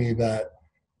clicked for me that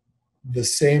the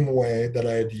same way that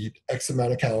I had to eat X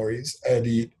amount of calories, I had to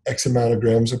eat X amount of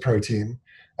grams of protein,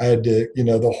 I had to,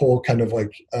 the whole kind of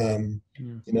like,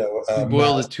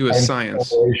 boil it to a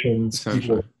science,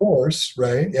 equal force,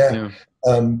 right? Yeah.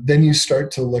 Then you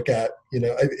start to look at,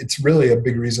 it's really a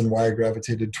big reason why I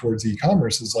gravitated towards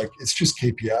e-commerce is like, it's just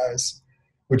KPIs,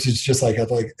 which is just like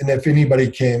athletic. And if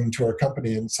anybody came to our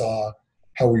company and saw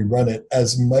how we run it,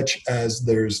 as much as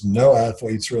there's no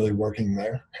athletes really working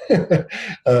there,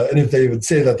 and if they would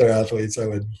say that they're athletes, I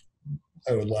would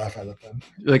laugh at them.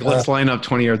 Like, let's line up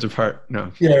 20 yards apart.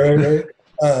 No. Yeah, right.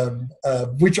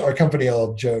 Which our company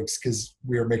all jokes because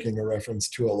we were making a reference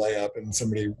to a layup, and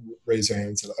somebody raised their hand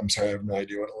and said, "I'm sorry, I have no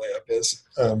idea what a layup is."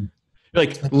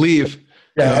 Like, leave.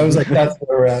 Yeah, I was like, that's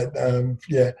where we're at. And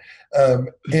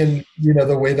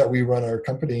the way that we run our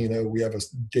company, we have a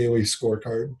daily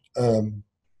scorecard,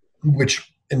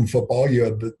 which in football you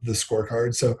have the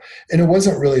scorecard. So, and it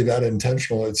wasn't really that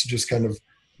intentional. It's just kind of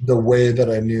the way that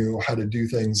I knew how to do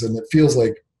things. And it feels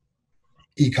like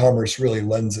e-commerce really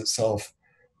lends itself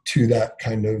to that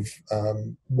kind of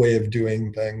way of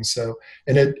doing things. So,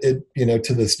 and it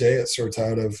to this day, it sorts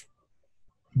out of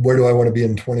where do I want to be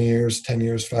in 20 years, 10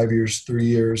 years, 5 years, 3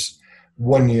 years,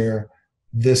 1 year,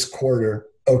 this quarter.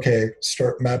 Okay,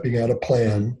 start mapping out a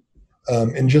plan.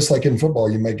 And just like in football,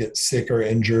 you might get sick or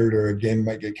injured or a game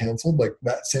might get canceled. Like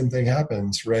that same thing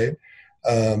happens, right?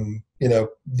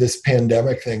 This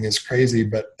pandemic thing is crazy,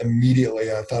 but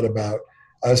immediately I thought about,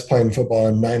 I was playing football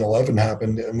and 9/11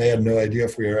 happened and they had no idea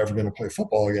if we were ever going to play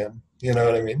football again. You know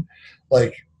what I mean?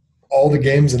 Like all the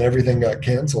games and everything got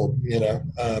canceled,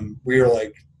 we were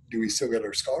like, do we still get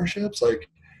our scholarships? Like,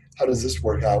 how does this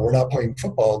work out? We're not playing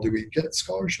football. Do we get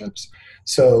scholarships?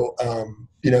 So,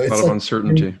 it's a lot of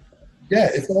uncertainty. Yeah.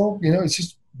 It's all, it's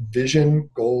just vision,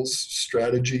 goals,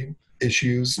 strategy,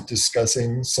 issues,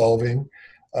 discussing, solving.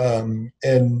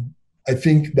 And I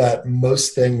think that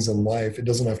most things in life, it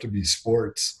doesn't have to be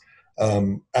sports,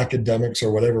 academics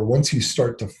or whatever. Once you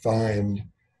start to find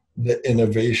the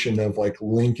innovation of like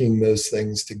linking those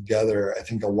things together, I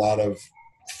think a lot of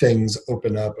things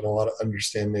open up and a lot of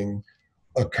understanding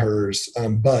occurs.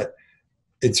 But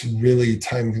it's really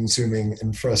time consuming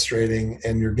and frustrating,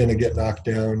 and you're going to get knocked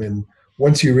down. And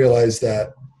once you realize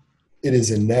that it is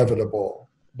inevitable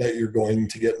that you're going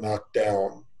to get knocked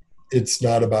down, it's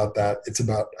not about that. It's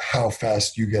about how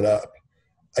fast you get up.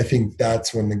 I think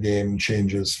that's when the game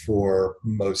changes for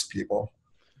most people.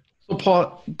 So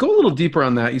Paul, go a little deeper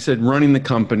on that. You said running the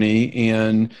company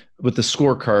and with the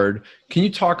scorecard. Can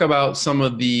you talk about some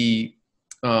of the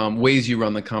ways you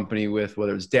run the company with,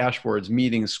 whether it's dashboards,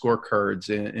 meetings, scorecards,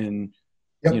 and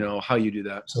Yep. you know, how you do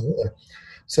that? Absolutely.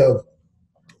 So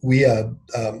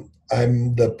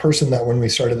I'm the person that when we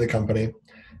started the company,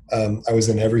 I was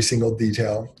in every single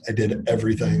detail. I did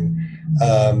everything.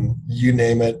 You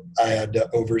name it, I had to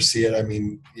oversee it. I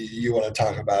mean, you want to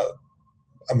talk about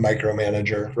a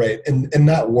micromanager, right? And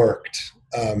that worked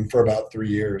for about 3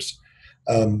 years.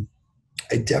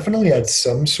 I definitely had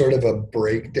some sort of a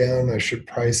breakdown. I should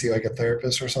probably see like a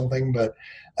therapist or something, but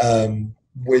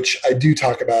which I do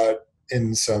talk about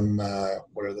in some,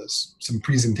 some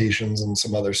presentations and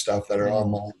some other stuff that are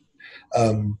online.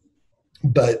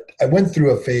 But I went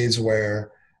through a phase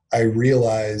where I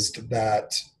realized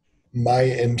that my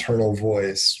internal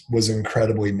voice was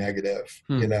incredibly negative,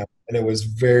 you know, and it was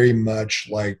very much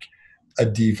like a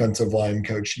defensive line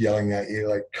coach yelling at you,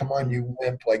 like, come on, you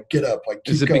wimp, like, get up, like,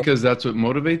 keep Is it going. because that's what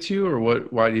motivates you, or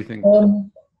what? Why do you think?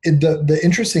 The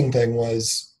interesting thing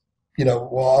was, you know,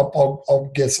 well,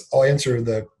 I'll answer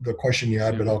the question you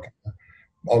had, but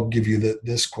I'll give you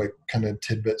this quick kind of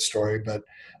tidbit story. But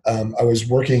I was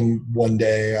working one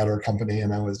day at our company,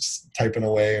 and I was typing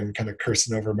away and kind of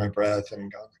cursing over my breath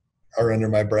and going, or under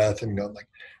my breath and going like,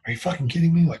 are you fucking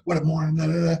kidding me? Like, what a moron, da,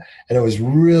 da, da. And it was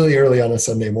really early on a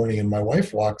Sunday morning, and my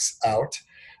wife walks out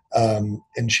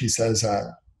and she says,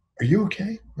 are you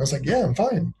okay? I was like, yeah, I'm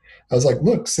fine. I was like,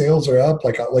 look, sales are up.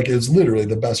 Like it was literally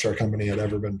the best our company had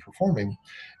ever been performing.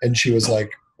 And she was like,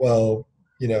 well,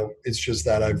 you know, it's just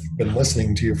that I've been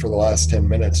listening to you for the last 10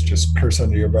 minutes, just curse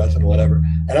under your breath and whatever.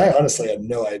 And I honestly had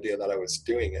no idea that I was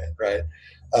doing it. Right.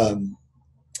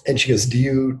 And she goes, do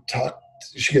you talk?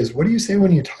 She goes, what do you say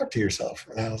when you talk to yourself?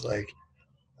 And I was like,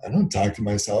 I don't talk to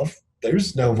myself.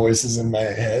 There's no voices in my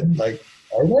head. Like,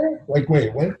 are there? Like,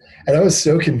 wait, what? And I was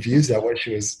so confused at what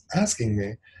she was asking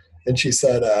me. And she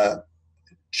said,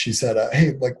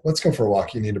 hey, like, let's go for a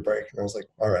walk. You need a break. And I was like,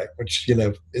 all right, which, you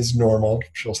know, is normal.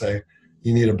 She'll say,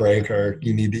 you need a break, or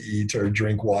you need to eat or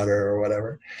drink water or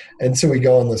whatever. And so we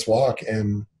go on this walk,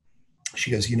 and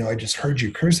she goes, you know, I just heard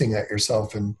you cursing at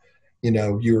yourself, and, you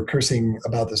know, you were cursing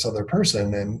about this other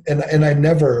person. And I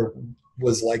never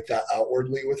was like that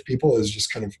outwardly with people. It was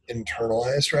just kind of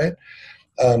internalized. Right.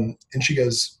 And she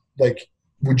goes, like,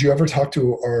 would you ever talk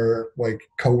to our like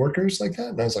coworkers like that?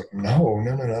 And I was like,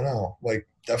 no. Like,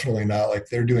 definitely not. Like,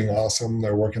 they're doing awesome.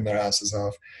 They're working their asses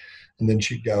off. And then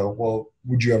she'd go, well,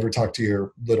 would you ever talk to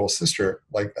your little sister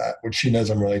like that? Which she knows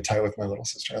I'm really tight with my little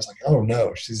sister. I was like, oh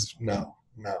no. She's no.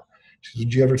 She goes,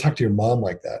 would you ever talk to your mom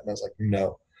like that? And I was like,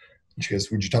 no. And she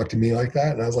goes, would you talk to me like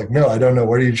that? And I was like, no, I don't know.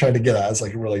 What are you trying to get at? I was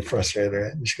like really frustrated.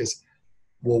 And she goes,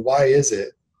 well, why is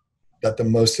it that the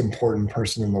most important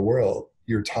person in the world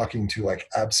you're talking to like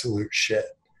absolute shit?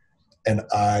 And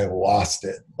I lost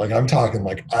it. Like, I'm talking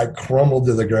like I crumbled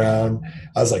to the ground.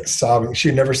 I was like sobbing. She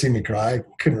had never seen me cry. I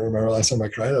couldn't remember last time I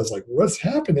cried. I was like, what's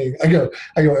happening? I go,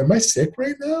 am I sick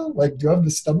right now? Like, do I have the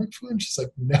stomach flu? And she's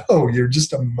like, no, you're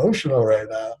just emotional right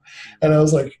now. And I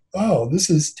was like, oh,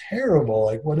 this is terrible.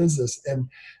 Like, what is this? And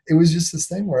it was just this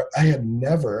thing where I had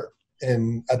never,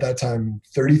 at that time,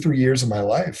 33 years of my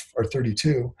life, or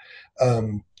 32,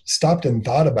 stopped and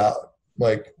thought about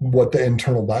like what the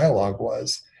internal dialogue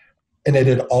was. And it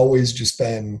had always just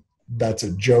been, that's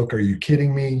a joke. Are you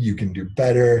kidding me? You can do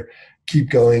better. Keep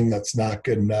going. That's not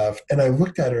good enough. And I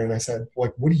looked at her and I said,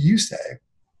 like, what do you say?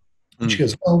 And she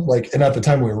goes, well, like, and at the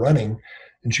time we were running,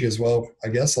 and she goes, well, I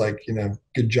guess, like, you know,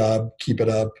 good job. Keep it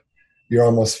up. You're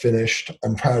almost finished.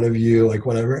 I'm proud of you. Like,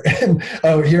 whatever. And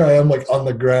here I am, like, on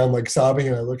the ground, like sobbing.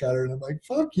 And I look at her and I'm like,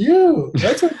 fuck you.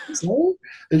 That's what you say?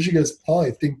 And she goes, Paul,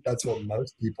 I think that's what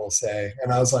most people say.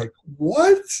 And I was like,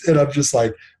 what? And I'm just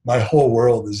like, my whole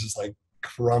world is just like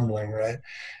crumbling. Right.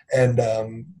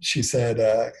 And she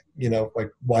said, you know,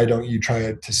 like, why don't you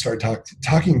try to start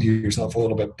talking to yourself a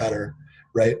little bit better?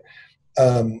 Right.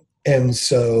 And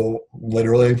so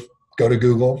literally go to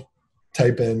Google,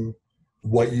 type in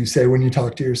what you say when you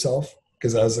talk to yourself,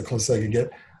 because that was the closest I could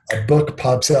get. A book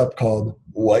pops up called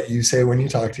What You Say When You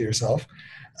Talk to Yourself.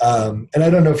 And I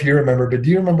don't know if you remember, but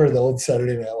do you remember the old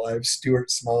Saturday Night Live,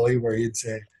 Stuart Smalley, where he'd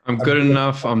say, I'm good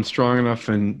enough, I'm strong enough,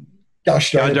 and God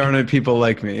darn it, people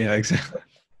like me. Yeah, exactly.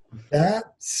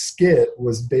 That skit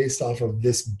was based off of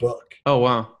this book. Oh,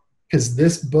 wow. Because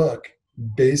this book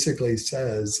basically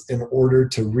says, in order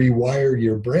to rewire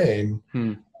your brain,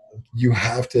 you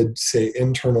have to say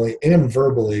internally and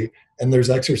verbally, and there's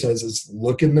exercises,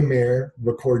 look in the mirror,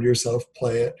 record yourself,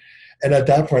 play it. And at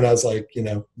that point I was like,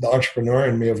 the entrepreneur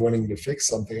in me of wanting to fix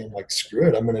something, I'm like, screw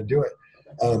it, I'm going to do it.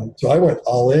 So I went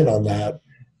all in on that,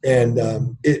 and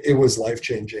it was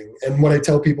life-changing. And what I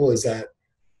tell people is that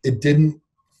it didn't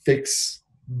fix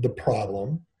the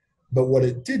problem, but what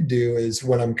it did do is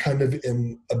when I'm kind of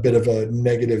in a bit of a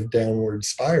negative downward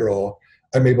spiral,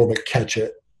 I'm able to catch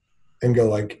it and go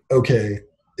like, okay,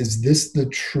 is this the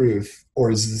truth, or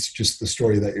is this just the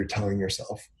story that you're telling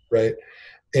yourself, right?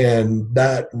 And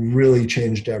that really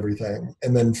changed everything.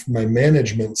 And then my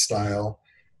management style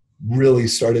really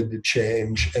started to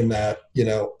change, and that,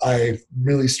 I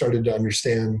really started to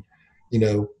understand,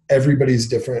 everybody's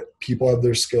different. People have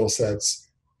their skill sets.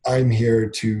 I'm here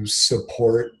to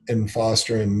support and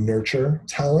foster and nurture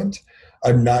talent.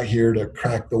 I'm not here to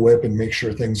crack the whip and make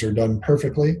sure things are done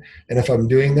perfectly. And if I'm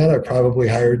doing that, I probably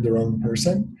hired the wrong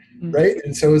person, right?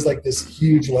 And so it was like this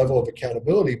huge level of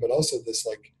accountability, but also this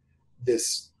like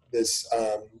this is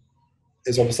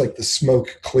almost like the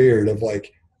smoke cleared of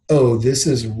like, oh, this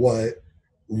is what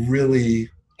really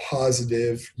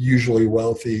positive, usually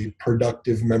wealthy,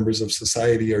 productive members of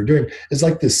society are doing. It's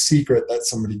like this secret that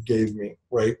somebody gave me,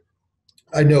 right?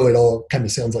 I know it all kind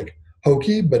of sounds like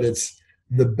hokey, but it's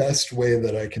the best way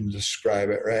that I can describe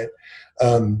it, right?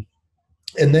 And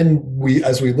then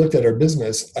as we looked at our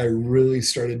business, I really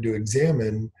started to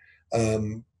examine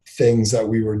things that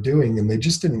we were doing, and they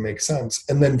just didn't make sense.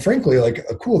 And then frankly, like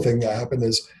a cool thing that happened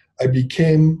is I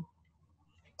became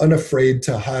unafraid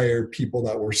to hire people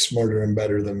that were smarter and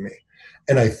better than me.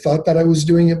 And I thought that I was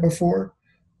doing it before,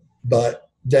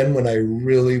 but then when I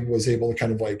really was able to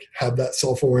kind of like have that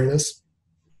self-awareness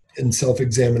and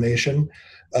self-examination,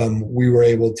 we were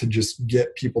able to just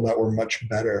get people that were much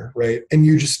better, right? And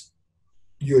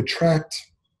you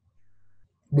attract,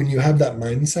 when you have that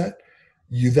mindset,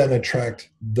 you then attract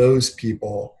those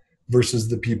people versus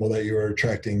the people that you were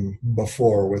attracting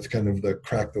before with kind of the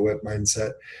crack the whip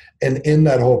mindset. And in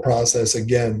that whole process,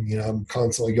 again, I'm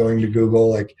constantly going to Google,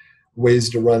 like ways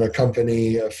to run a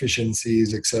company,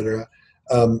 efficiencies, et cetera.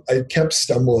 I kept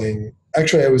stumbling.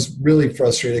 Actually, I was really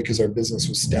frustrated because our business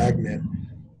was stagnant.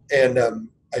 And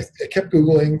I kept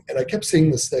Googling, and I kept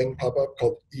seeing this thing pop up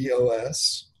called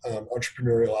EOS,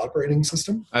 Entrepreneurial Operating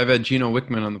System. I've had Gino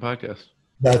Wickman on the podcast.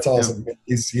 That's awesome. Yeah.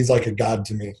 He's like a god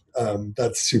to me.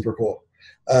 That's super cool.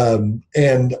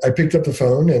 And I picked up the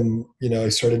phone, and I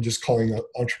started just calling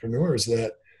entrepreneurs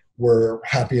that were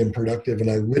happy and productive. And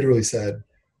I literally said,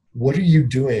 what are you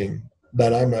doing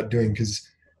that I'm not doing? Because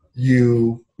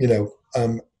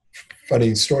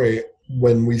funny story,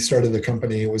 when we started the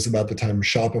company, it was about the time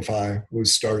Shopify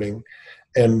was starting.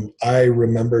 And I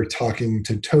remember talking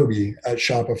to Toby at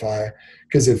Shopify,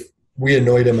 because if we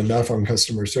annoyed him enough on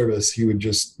customer service, they would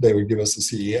give us the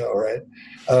CEO, right?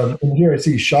 And here I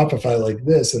see Shopify like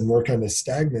this, and we're kind of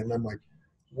stagnant. And I'm like,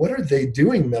 what are they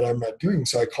doing that I'm not doing?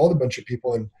 So I called a bunch of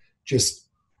people, and just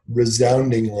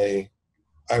resoundingly,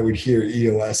 I would hear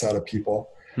EOS out of people.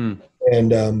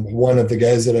 And one of the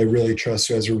guys that I really trust,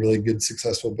 who has a really good,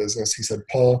 successful business, he said,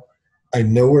 Paul, I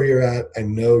know where you're at. I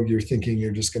know you're thinking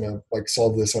you're just going to like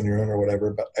solve this on your own or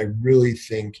whatever, but I really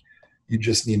think you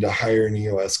just need to hire an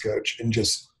EOS coach and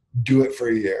just do it for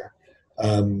a year.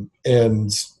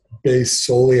 And based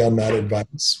solely on that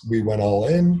advice, we went all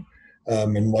in.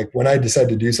 And like when I decide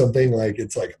to do something, like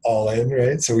it's like all in,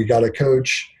 right? So we got a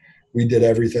coach, we did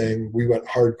everything. We went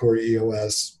hardcore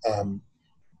EOS.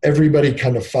 Everybody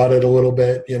kind of fought it a little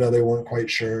bit, they weren't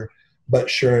quite sure, but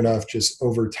sure enough, just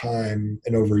over time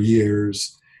and over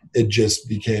years, it just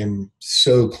became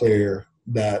so clear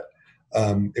that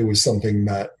it was something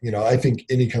that, I think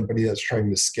any company that's trying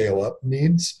to scale up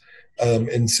needs.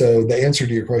 And so the answer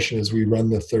to your question is we run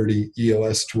the 30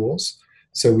 EOS tools.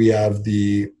 So we have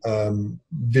the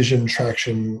vision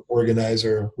traction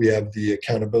organizer. We have the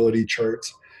accountability chart.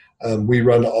 We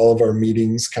run all of our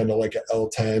meetings kind of like an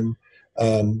L10,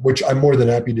 which I'm more than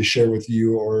happy to share with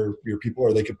you or your people,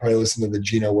 or they could probably listen to the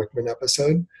Gino Wickman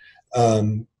episode.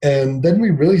 And then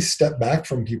we really step back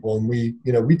from people, and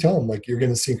we tell them like, you're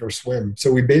going to sink or swim.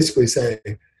 So we basically say,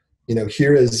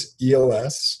 here is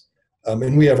EOS.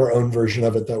 And we have our own version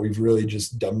of it that we've really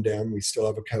just dumbed down. We still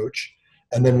have a coach.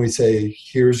 And then we say,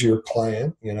 here's your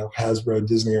client, Hasbro,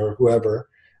 Disney, or whoever.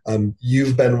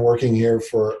 You've been working here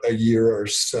for a year or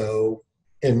so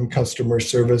in customer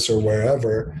service or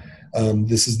wherever.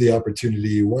 This is the opportunity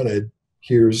you wanted.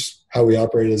 Here's how we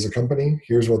operate as a company.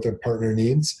 Here's what the partner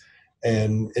needs.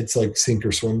 And it's like sink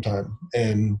or swim time.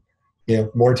 And,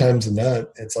 more times than not,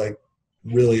 it's like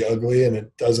really ugly and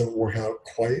it doesn't work out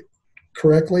quite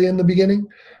correctly in the beginning.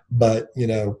 But,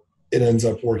 it ends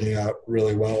up working out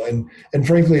really well. And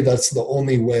frankly, that's the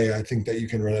only way I think that you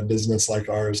can run a business like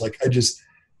ours. Like I just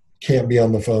can't be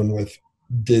on the phone with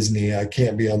Disney. I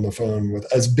can't be on the phone with,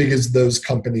 as big as those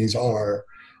companies are.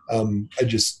 I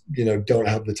just, don't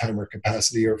have the time or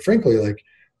capacity, or frankly, like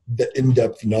the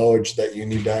in-depth knowledge that you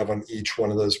need to have on each one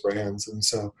of those brands. And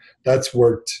so that's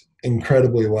worked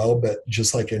incredibly well. But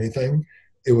just like anything,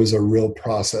 it was a real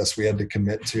process we had to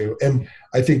commit to. And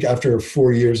I think after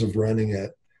 4 years of running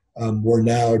it, we're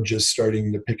now just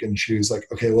starting to pick and choose, like,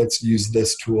 okay, let's use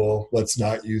this tool, let's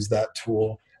not use that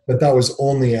tool. But that was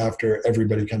only after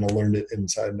everybody kind of learned it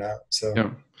inside and out. So,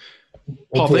 yeah.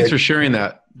 Paul, thanks for sharing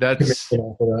that. That's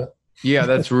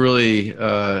really,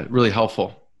 really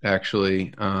helpful,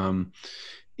 actually.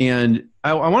 And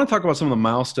I want to talk about some of the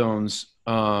milestones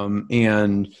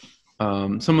and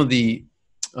some of the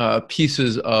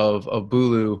pieces of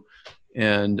Bulu.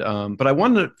 And but I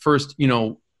wanted to first,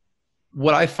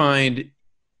 what I find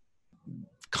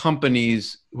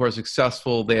companies who are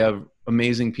successful, they have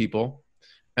amazing people.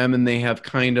 And then they have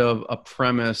kind of a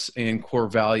premise and core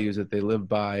values that they live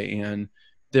by. And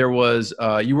there was,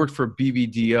 you worked for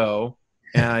BBDO,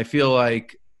 and I feel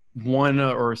like one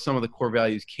or some of the core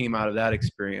values came out of that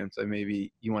experience. And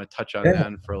maybe you want to touch on that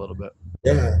for a little bit.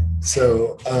 Yeah.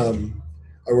 So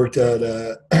I worked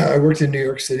in New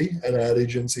York City at an ad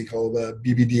agency called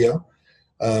BBDO.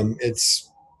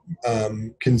 It's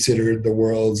considered the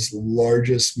world's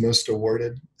largest, most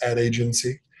awarded ad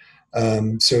agency.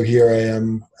 So here I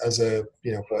am as a,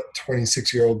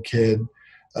 26-year-old kid,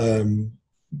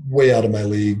 way out of my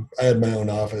league. I had my own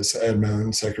office. I had my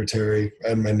own secretary. I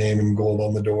had my name in gold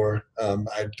on the door.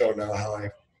 I don't know how I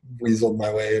weaseled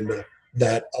my way into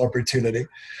that opportunity.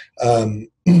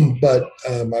 But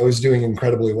I was doing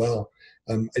incredibly well.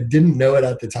 I didn't know it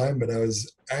at the time, but I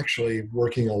was actually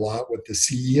working a lot with the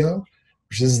CEO,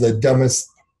 which is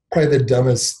probably the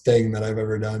dumbest thing that I've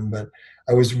ever done. But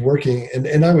I was working,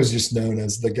 and I was just known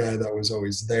as the guy that was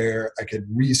always there. I could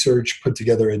research, put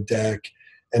together a deck,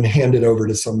 and hand it over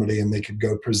to somebody, and they could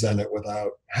go present it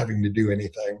without having to do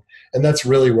anything. And that's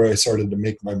really where I started to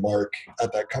make my mark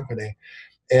at that company.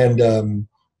 And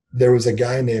there was a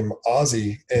guy named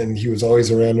Ozzy, and he was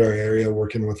always around our area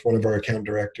working with one of our account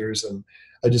directors. And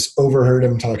I just overheard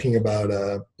him talking about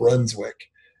Brunswick.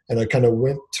 And I kind of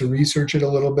went to research it a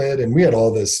little bit, and we had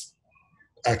all this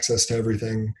access to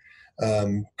everything.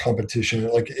 Competition,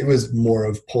 like it was more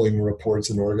of pulling reports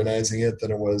and organizing it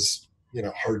than it was,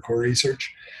 hardcore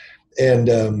research. And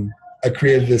I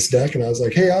created this deck, and I was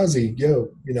like, hey, Ozzy,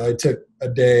 I took a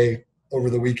day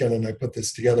over the weekend and I put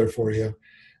this together for you.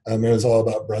 It was all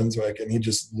about Brunswick. And he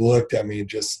just looked at me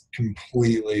just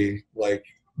completely like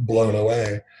blown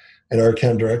away. And our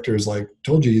account director is like,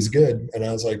 told you he's good. And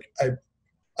I was like,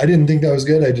 I didn't think that was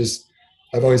good.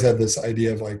 I've always had this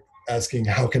idea of like asking,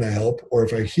 how can I help? Or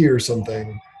if I hear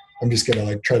something, I'm just going to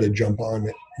like try to jump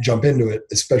into it,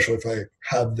 especially if I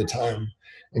have the time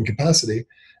and capacity.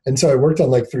 And so I worked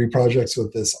on like 3 projects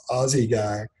with this Aussie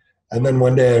guy. And then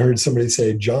one day I heard somebody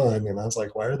say John, and I was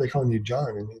like, why are they calling you John?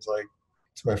 And he's like,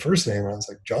 it's my first name. And I was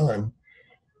like, John.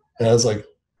 And I was like,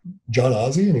 John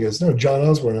Ozzy? And he goes, no, John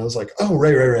Osborne. And I was like, oh,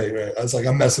 right. I was like,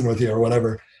 I'm messing with you or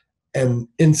whatever. And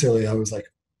instantly I was like,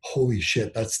 holy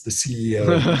shit, that's the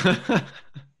CEO.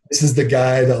 This is the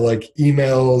guy that like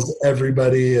emails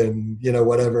everybody and,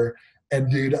 whatever. And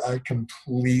dude, I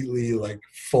completely like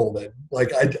folded.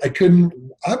 Like I couldn't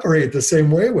operate the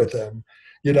same way with him.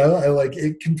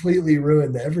 It completely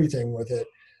ruined everything with it.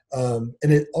 And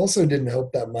it also didn't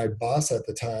help that my boss at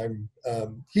the time,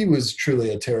 he was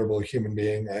truly a terrible human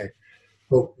being. I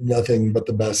hope nothing but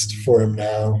the best for him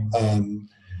now. And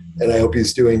I hope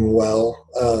he's doing well.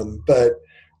 But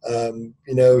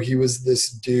he was this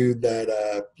dude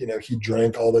that, he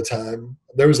drank all the time.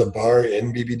 There was a bar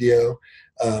in BBDO.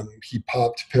 He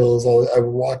popped pills. I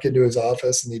would walk into his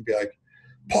office and he'd be like,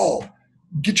 Paul,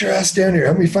 get your ass down here.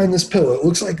 Help me find this pill. It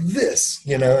looks like this,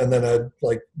 and then I'd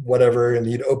like whatever. And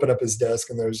he'd open up his desk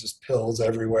and there was just pills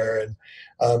everywhere.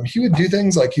 And he would do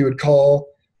things like he would call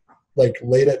like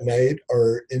late at night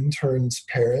our interns'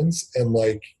 parents and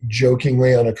like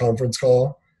jokingly on a conference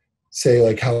call say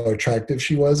like how attractive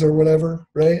she was or whatever,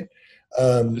 right?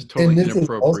 It's totally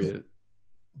inappropriate.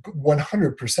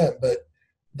 100%. But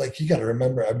like you got to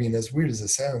remember, I mean, as weird as it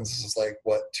sounds, this is like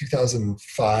what,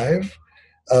 2005?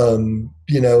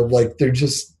 Like they're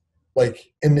just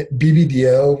like in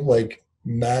BBDO, like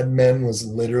Mad Men was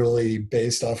literally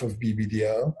based off of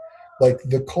BBDO. Like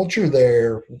the culture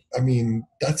there, I mean,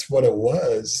 that's what it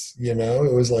was.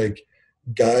 It was like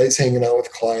guys hanging out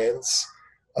with clients,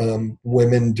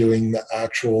 women doing the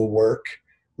actual work,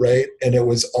 right? And it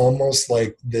was almost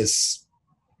like this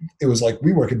it was like,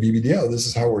 we work at VBDO. This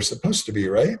is how we're supposed to be,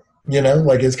 right?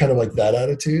 Like it's kind of like that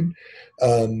attitude.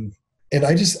 And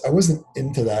I wasn't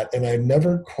into that, and I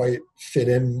never quite fit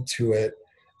into it.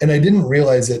 And I didn't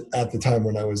realize it at the time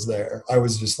when I was there. I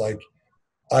was just like,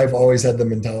 I've always had the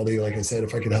mentality, like I said,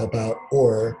 if I could help out,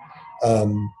 or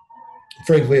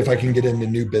frankly, if I can get into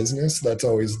new business, that's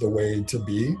always the way to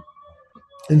be.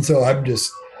 And so I'm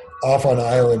just off on an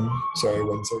island. Sorry,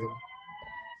 1 second.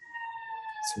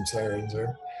 Some sirens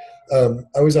there.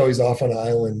 I was always off on an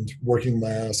island working my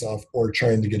ass off or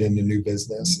trying to get into new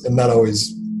business. And that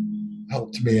always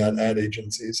helped me at ad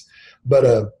agencies.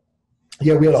 But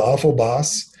yeah, we had an awful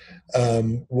boss.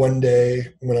 One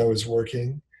day when I was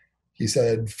working, he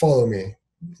said, follow me.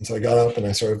 And so I got up and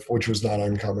I started, which was not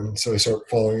uncommon. So I started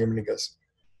following him, and he goes,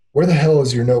 where the hell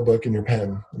is your notebook and your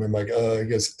pen? And I'm like, he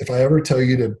goes, if I ever tell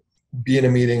you to be in a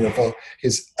meeting or follow,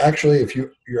 because actually if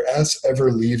your ass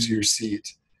ever leaves your seat,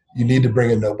 you need to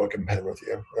bring a notebook and pen with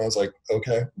you. And I was like,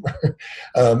 okay.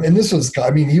 And this was,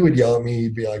 he would yell at me.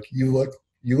 He'd be like, you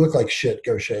look like shit,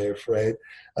 go shave, right?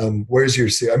 Where's your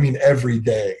suit? Every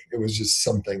day it was just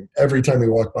something. Every time he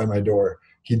walked by my door,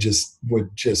 he just would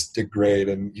just degrade,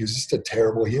 and he was just a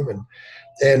terrible human.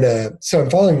 And so I'm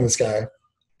following this guy,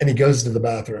 and he goes to the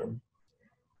bathroom,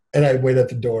 and I wait at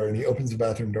the door, and he opens the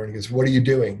bathroom door and he goes, what are you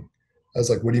doing? I was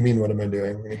like, what do you mean, what am I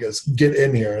doing? And he goes, get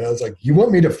in here. And I was like, you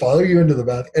want me to follow you into the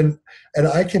bathroom? And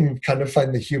I can kind of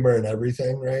find the humor in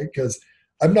everything, right? Because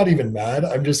I'm not even mad.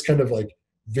 I'm just kind of like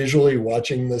visually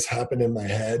watching this happen in my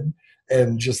head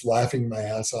and just laughing my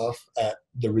ass off at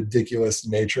the ridiculous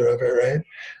nature of it, right?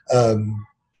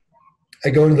 I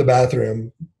go into the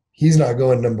bathroom. He's not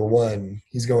going number one.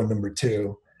 He's going number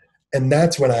two. And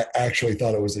that's when I actually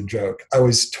thought it was a joke. I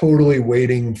was totally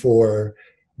waiting for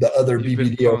the other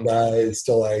BBDO guys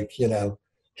to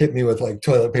hit me with like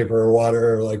toilet paper or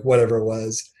water or like whatever it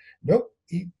was. Nope.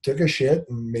 He took a shit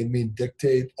and made me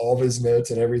dictate all of his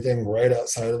notes and everything right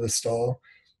outside of the stall.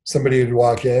 Somebody would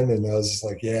walk in, and I was just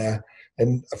like, yeah.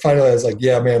 And finally I was like,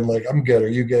 yeah, man, like, I'm good. Are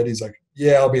you good? He's like,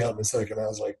 yeah, I'll be out in a second. I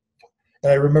was like,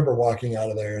 and I remember walking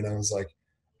out of there, and I was like,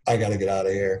 I got to get out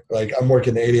of here. Like, I'm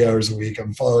working 80 hours a week.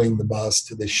 I'm following the boss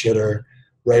to the shitter,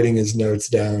 writing his notes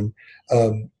down.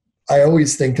 I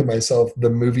always think to myself, the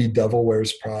movie Devil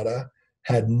Wears Prada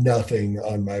had nothing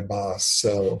on my boss.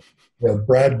 So,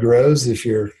 Brad Groves, if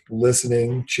you're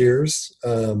listening, cheers.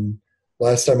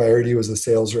 Last time I heard he was a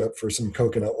sales rep for some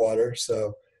coconut water.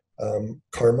 So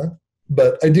karma.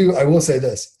 But I will say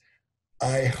this.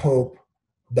 I hope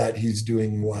that he's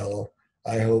doing well.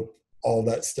 I hope all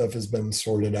that stuff has been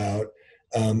sorted out.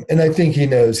 And I think he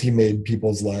knows he made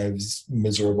people's lives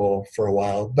miserable for a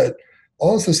while. But I'll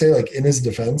also say, like, in his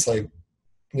defense, like,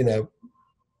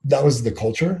 that was the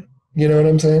culture. You know what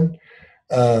I'm saying?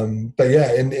 But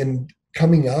yeah, and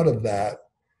coming out of that,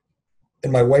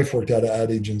 and my wife worked at an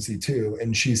ad agency too,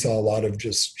 and she saw a lot of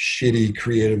just shitty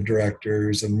creative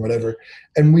directors and whatever.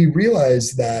 And we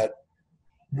realized that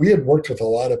we had worked with a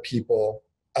lot of people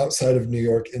outside of New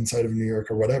York, inside of New York,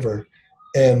 or whatever.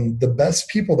 And the best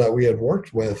people that we had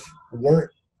worked with weren't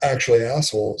actually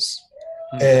assholes.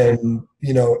 And,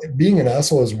 being an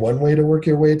asshole is one way to work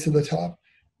your way to the top,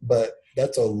 but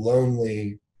that's a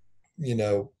lonely,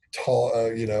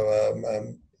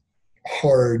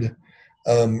 hard,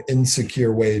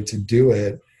 insecure way to do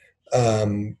it.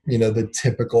 The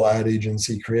typical ad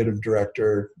agency creative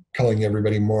director calling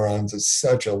everybody morons is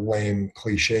such a lame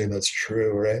cliche. That's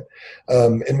true, right?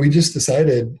 And we just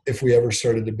decided if we ever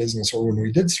started a business, or when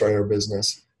we did start our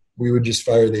business, we would just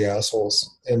fire the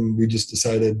assholes. And we just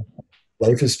decided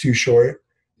life is too short.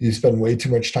 You spend way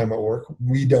too much time at work.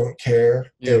 We don't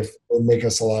care if it'll make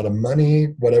us a lot of money,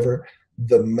 whatever.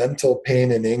 The mental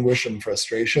pain and anguish and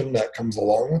frustration that comes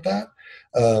along with that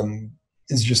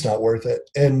is just not worth it.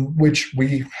 And which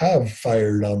we have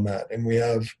fired on that, and we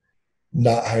have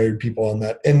not hired people on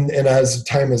that. And as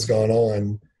time has gone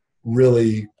on,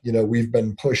 really, we've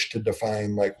been pushed to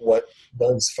define like what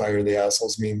does fire the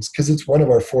assholes means, because it's one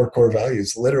of our 4 core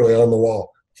values, literally on the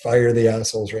wall. Fire the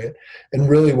assholes, right? And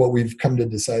really what we've come to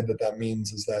decide that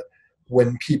means is that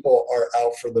when people are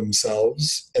out for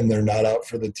themselves and they're not out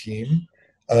for the team,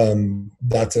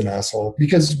 that's an asshole.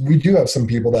 Because we do have some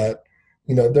people that,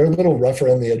 they're a little rough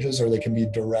around the edges, or they can be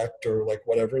direct, or like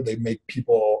whatever. They make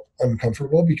people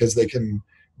uncomfortable because they can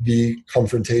be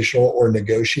confrontational or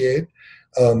negotiate.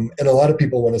 And a lot of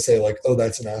people want to say like, oh,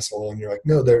 that's an asshole. And you're like,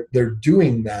 no, they're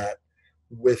doing that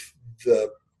with the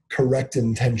correct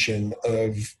intention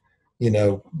of,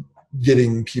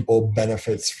 getting people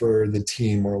benefits for the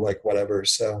team or like whatever.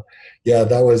 So yeah,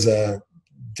 that was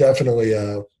definitely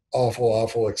a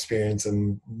awful experience,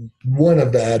 and one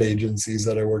of the ad agencies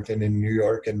that I worked in New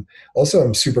York. And also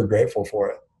I'm super grateful for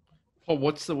it. Paul,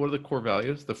 what are the core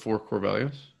values, the 4 core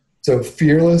values? So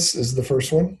fearless is the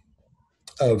first one.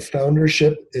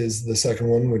 Foundership is the second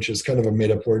one, which is kind of a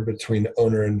made up word between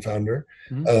owner and founder.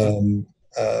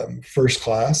 First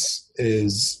class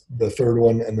is the third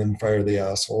one, and then fire the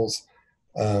assholes.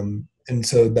 And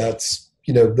so that's,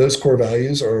 those core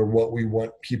values are what we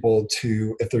want people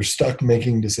to, if they're stuck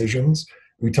making decisions,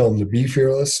 we tell them to be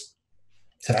fearless,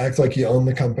 to act like you own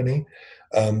the company,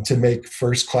 to make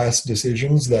first class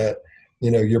decisions that,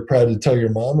 you're proud to tell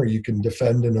your mom or you can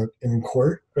defend in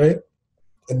court, right?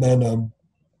 And then,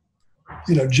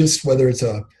 just whether it's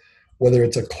a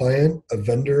client, a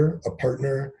vendor, a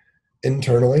partner,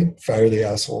 internally, fire the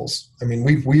assholes. I mean,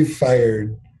 we've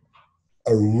fired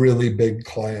a really big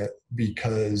client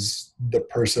because the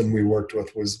person we worked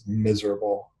with was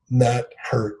miserable. And that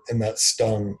hurt and that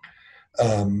stung.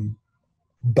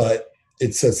 But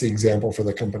it sets the example for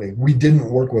the company. We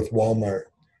didn't work with Walmart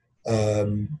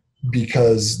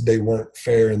because they weren't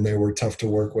fair and they were tough to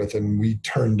work with. And we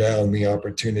turned down the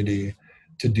opportunity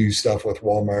to do stuff with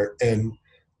Walmart. And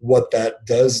what that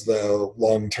does, though,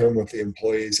 long term with the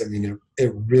employees, I mean,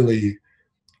 it really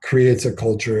creates a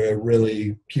culture. It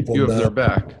really, people you have know their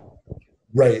back.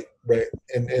 Right.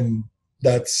 And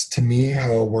that's, to me,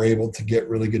 how we're able to get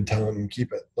really good talent and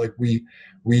keep it. Like we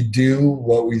do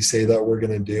what we say that we're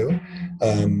going to do.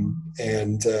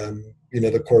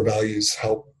 The core values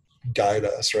help guide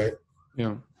us. Right.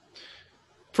 Yeah.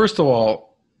 First of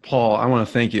all, Paul, I want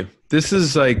to thank you. This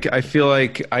is I feel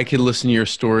like I could listen to your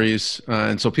stories.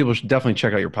 And so people should definitely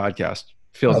check out your podcast.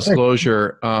 Full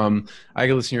disclosure. I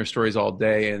could listen to your stories all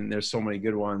day, and there's so many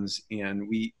good ones. And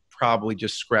we probably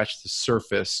just scratched the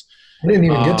surface. I didn't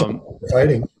even get to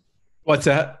fighting. What's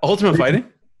that? Ultimate Fighting?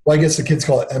 Well, I guess the kids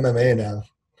call it MMA now.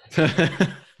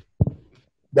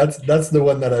 That's the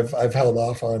one that I've held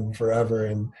off on forever,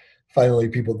 and finally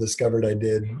people discovered I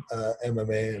did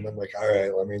MMA, and I'm like, all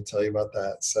right, let me tell you about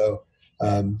that. So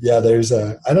there's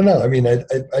I don't know. I mean,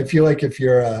 I feel like if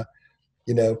you're I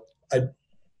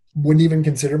wouldn't even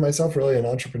consider myself really an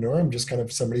entrepreneur. I'm just kind of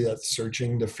somebody that's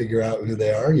searching to figure out who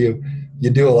they are. You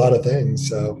do a lot of things.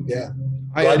 So yeah.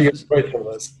 Glad you enjoyed some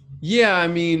of this. Yeah. I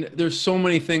mean, there's so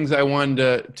many things I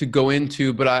wanted to go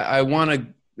into, but I want to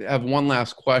have one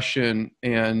last question.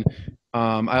 And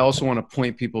I also want to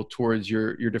point people towards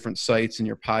your different sites and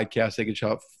your podcast. They can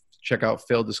check out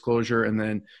Failed Disclosure, and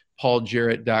then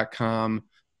pauljarrett.com.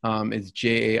 It's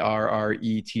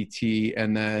JARRETT.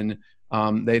 And then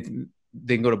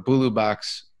they can go to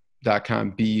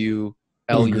BuluBox.com,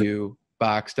 BULU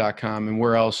box.com. And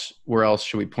where else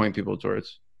should we point people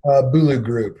towards?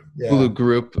 BuluGroup. Yeah.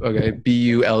 BuluGroup. Okay.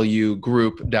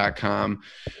 BULUgroup.com.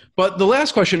 But the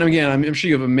last question, again, I'm sure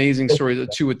you have amazing stories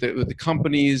too with the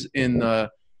companies in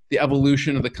the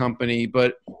evolution of the company,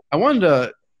 but I wanted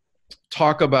to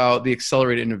talk about the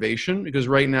accelerated innovation, because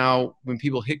right now when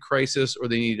people hit crisis, or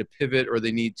they need to pivot, or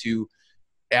they need to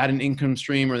add an income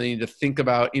stream, or they need to think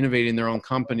about innovating their own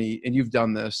company. And you've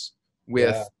done this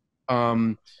with,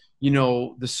 the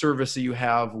service that you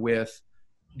have with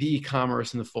the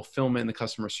e-commerce and the fulfillment and the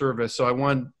customer service. So I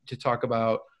wanted to talk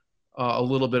about a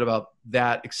little bit about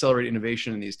that accelerated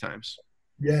innovation in these times.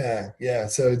 Yeah.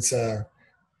 So it's been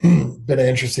an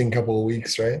interesting couple of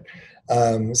weeks, right?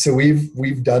 So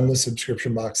we've done the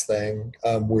subscription box thing.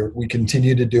 We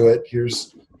continue to do it. I'm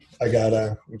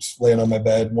just laying on my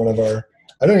bed.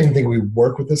 I don't even think we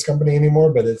work with this company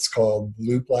anymore, but it's called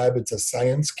Loop Lab. It's a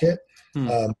science kit.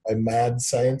 By Mad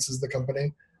Science is the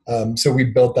company. So we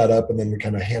built that up, and then we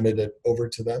kind of handed it over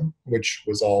to them, which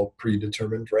was all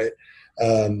predetermined, right?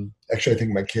 Actually, I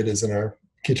think my kid is in our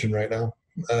kitchen right now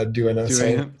doing a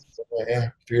science. Yeah,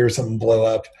 if you hear something blow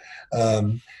up.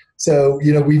 So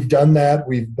we've done that.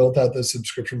 We've built out the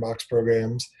subscription box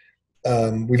programs.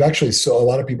 We've actually sold, a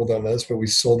lot of people don't know this, but we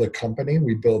sold a company.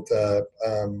 We built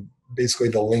basically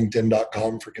the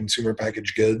LinkedIn.com for consumer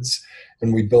packaged goods,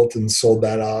 and we built and sold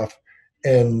that off.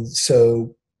 And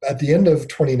so at the end of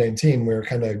 2019, we were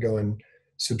kind of going,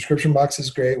 subscription box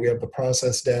is great. We have the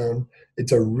process down.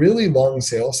 It's a really long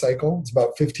sales cycle. It's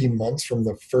about 15 months from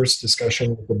the first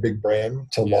discussion with the big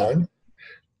brand to launch.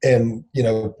 And,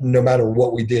 no matter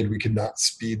what we did, we could not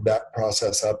speed that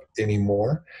process up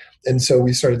anymore. And so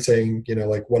we started saying,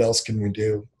 what else can we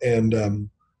do? And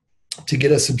to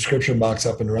get a subscription box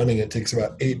up and running, it takes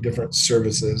about 8 different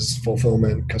services: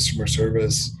 fulfillment, customer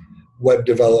service, web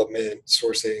development,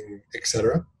 sourcing,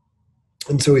 etc.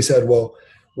 And so we said, well,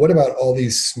 what about all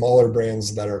these smaller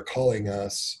brands that are calling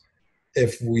us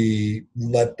if we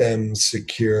let them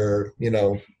secure,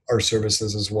 our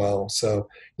services as well. So,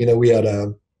 we had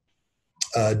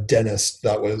a dentist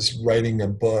that was writing a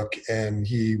book, and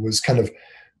he was kind of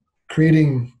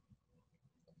creating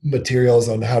materials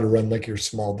on how to run like your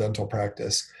small dental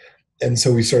practice. And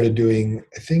so we started doing,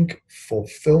 I think,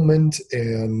 fulfillment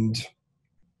and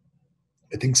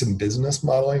I think some business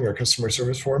modeling or customer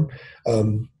service for him.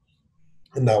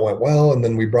 And that went well. And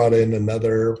then we brought in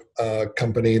another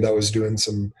company that was doing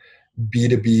some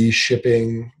B2B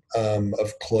shipping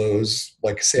of clothes,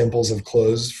 like samples of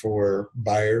clothes for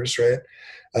buyers, right?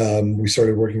 We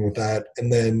started working with that.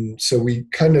 And then, so we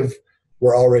kind of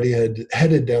were already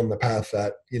headed down the path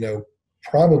that,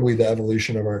 probably the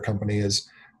evolution of our company is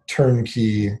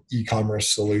turnkey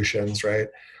e-commerce solutions, right?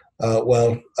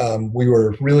 We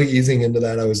were really easing into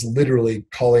that. I was literally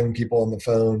calling people on the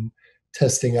phone,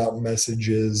 testing out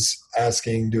messages,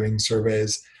 asking, doing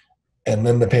surveys. And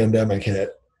then the pandemic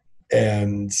hit,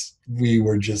 and we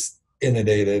were just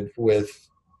inundated with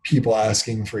people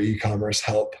asking for e-commerce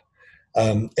help.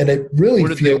 And it really— what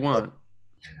did they want?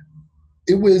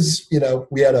 It was,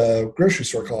 we had a grocery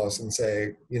store call us and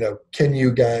say, can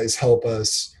you guys help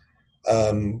us?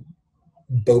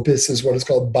 BOPIS is what it's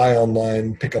called, buy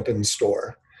online, pick up in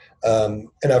store. And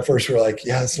at first we were like,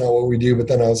 yeah, it's not what we do. But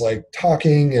then I was like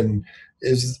talking, and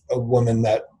is a woman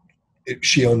that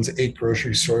she owns 8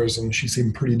 grocery stores, and she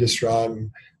seemed pretty distraught. And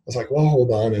I was like, well,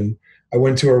 hold on. And I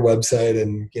went to her website,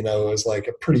 and, it was like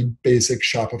a pretty basic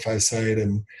Shopify site.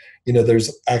 And,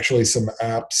 there's actually some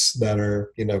apps that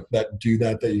are, that do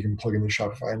that you can plug into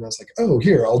Shopify. And I was like, oh,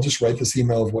 here, I'll just write this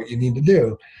email of what you need to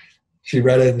do. She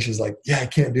read it, and she's like, yeah, I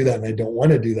can't do that. And I don't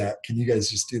want to do that. Can you guys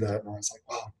just do that? And I was like,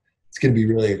 well, it's going to be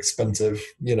really expensive,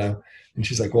 And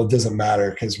she's like, well, it doesn't matter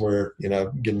because we're,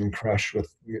 getting crushed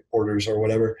with orders or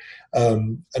whatever.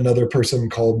 Another person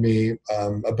called me,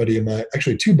 a buddy of mine,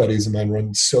 actually 2 buddies of mine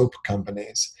run soap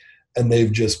companies, and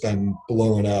they've just been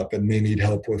blowing up, and they need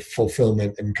help with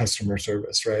fulfillment and customer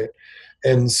service, right?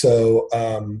 And so,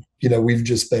 we've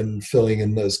just been filling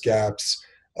in those gaps.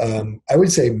 I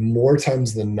would say more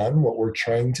times than none, what we're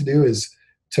trying to do is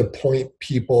to point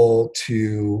people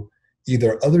to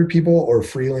either other people or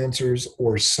freelancers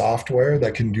or software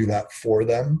that can do that for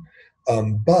them.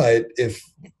 But if,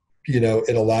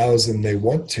 it allows and they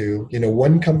want to,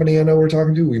 one company I know we're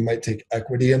talking to, we might take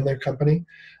equity in their company,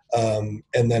 and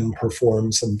then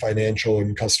perform some financial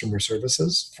and customer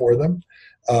services for them.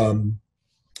 And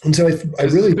so I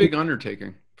really— it's a big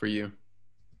undertaking for you.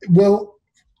 Well,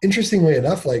 interestingly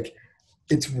enough, like,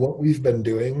 it's what we've been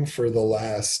doing for the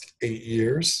last 8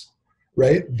 years,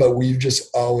 right? But we've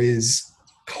just always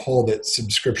called it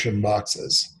subscription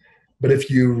boxes. But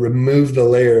if you remove the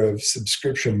layer of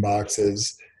subscription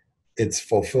boxes, it's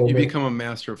fulfillment. You become a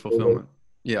master of fulfillment.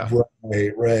 Yeah.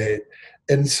 Right.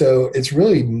 And so it's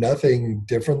really nothing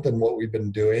different than what we've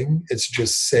been doing. It's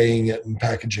just saying it and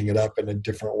packaging it up in a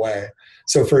different way.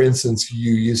 So for instance,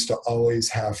 you used to always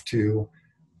have to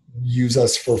use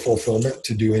us for fulfillment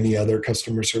to do any other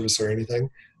customer service or anything.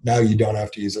 Now you don't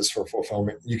have to use us for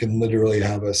fulfillment. You can literally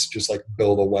have us just like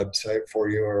build a website for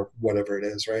you or whatever it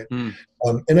is, right?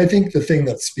 And I think the thing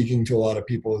that's speaking to a lot of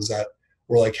people is that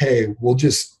we're like, hey, we'll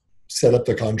just set up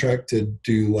the contract to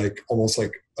do like almost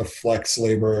like a flex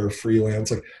labor or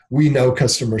freelance. Like, we know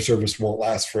customer service won't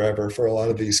last forever for a lot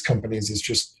of these companies. It's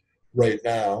just right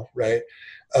now, right?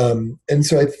 And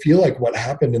so I feel like what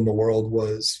happened in the world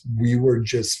was we were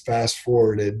just fast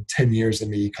forwarded 10 years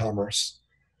into e-commerce,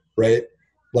 right?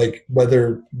 Like,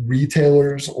 whether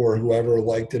retailers or whoever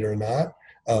liked it or not,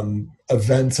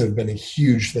 events have been a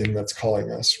huge thing that's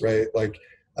calling us, right? Like,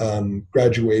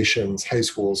 graduations, high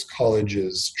schools,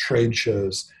 colleges, trade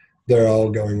shows, they're all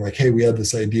going like, hey, we had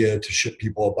this idea to ship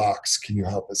people a box. Can you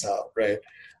help us out, right?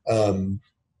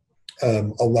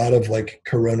 A lot of like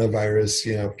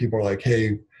coronavirus, people are like,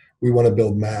 hey, we want to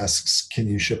build masks. Can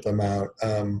you ship them out?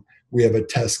 We have a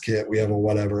test kit. We have a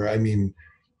whatever. I mean,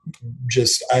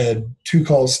 I had 2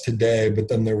 calls today, but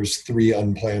then there was 3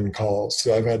 unplanned calls.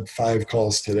 So I've had 5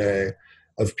 calls today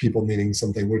of people needing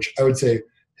something, which I would say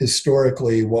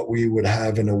historically what we would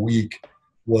have in a week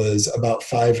was about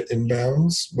 5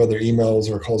 inbounds, whether emails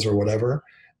or calls or whatever.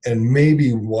 And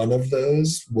maybe one of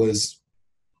those was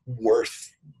worth,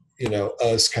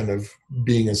 us kind of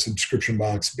being a subscription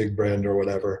box, big brand or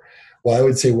whatever. Well, I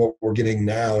would say what we're getting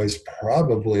now is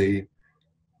probably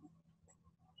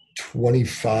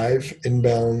 25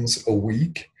 inbounds a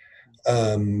week.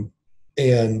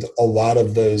 And a lot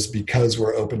of those, because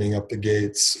we're opening up the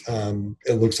gates,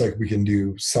 it looks like we can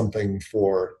do something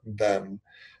for them.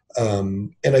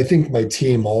 And I think my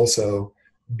team also,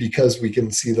 because we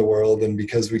can see the world and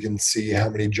because we can see how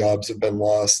many jobs have been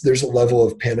lost, there's a level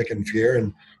of panic and fear.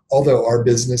 And although our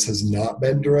business has not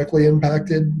been directly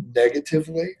impacted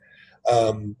negatively,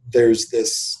 there's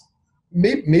this,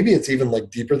 maybe it's even like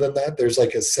deeper than that. There's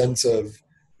like a sense of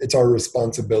it's our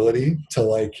responsibility to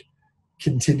like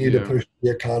continue to push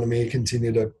the economy,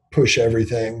 continue to push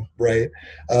everything, right?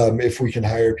 If we can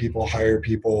hire people, hire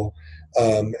people.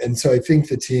 And so I think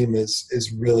the team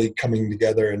is really coming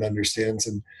together and understands,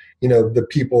 and, you know, the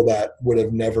people that would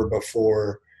have never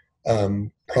before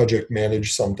project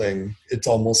managed something, it's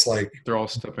almost like they're all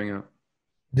stepping up.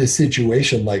 This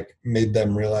situation like made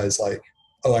them realize like,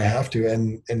 oh, I have to,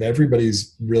 and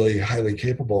everybody's really highly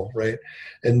capable, right?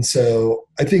 And so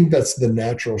I think that's the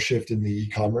natural shift in the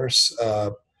e-commerce,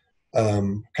 kind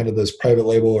of those private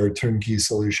label or turnkey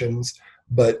solutions.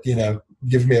 But, you know,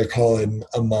 give me a call in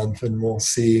a month and we'll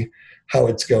see how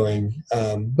it's going.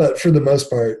 But for the most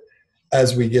part,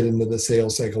 as we get into the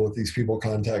sales cycle with these people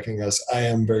contacting us, I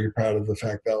am very proud of the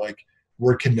fact that like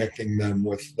we're connecting them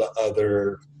with the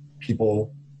other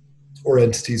people or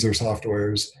entities or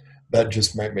softwares that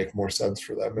just might make more sense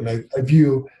for them. And I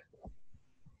view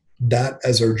that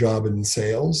as our job in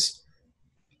sales.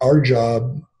 Our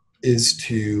job is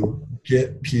to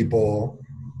get people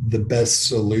the best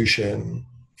solution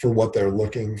for what they're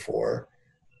looking for.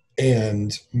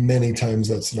 And many times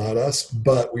that's not us,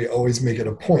 but we always make it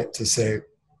a point to say,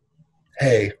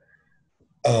 hey,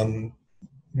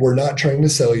 we're not trying to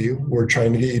sell you. We're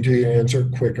trying to get you to your answer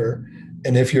quicker.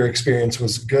 And if your experience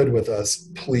was good with us,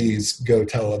 please go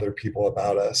tell other people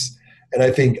about us. And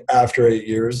I think after 8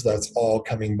 years, that's all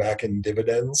coming back in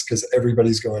dividends, because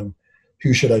everybody's going,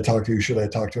 who should I talk to? Who should I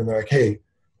talk to? And they're like, hey,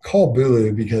 call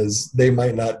Bulu, because they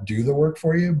might not do the work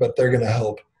for you, but they're going to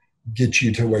help get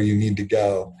you to where you need to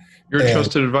go. You're a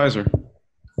trusted advisor.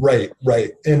 Right.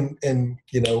 And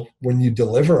you know, when you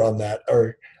deliver on that,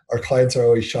 our clients are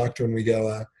always shocked when we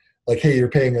go, like, hey, you're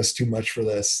paying us too much for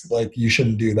this. Like, you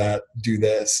shouldn't do that. Do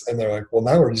this. And they're like, well,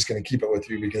 now we're just going to keep it with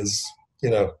you because, you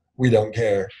know, we don't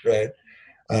care. Right.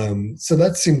 So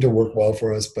that seemed to work well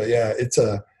for us. But yeah,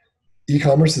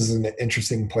 e-commerce is an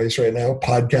interesting place right now,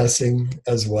 podcasting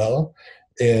as well.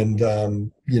 And,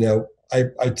 you know, I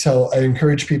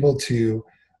encourage people to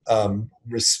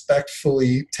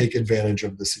respectfully take advantage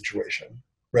of the situation,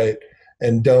 right?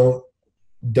 And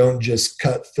don't just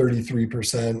cut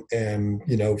 33% and,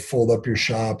 you know, fold up your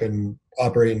shop and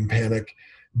operate in panic.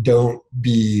 Don't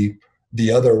be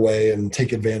the other way and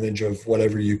take advantage of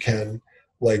whatever you can.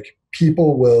 Like,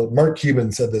 people will, Mark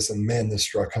Cuban said this, and man, this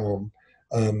struck home.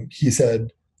 He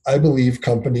said, I believe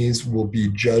companies will be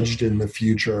judged in the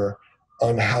future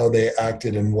on how they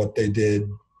acted and what they did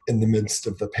in the midst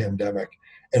of the pandemic.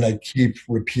 And I keep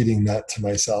repeating that to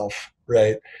myself,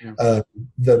 right? Yeah.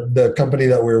 The company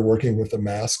that we were working with the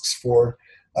masks for,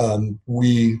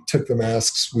 we took the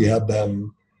masks, we had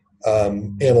them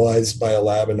analyzed by a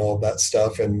lab and all of that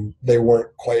stuff, and they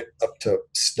weren't quite up to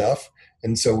snuff.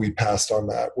 And so we passed on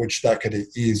that, which that could have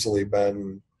easily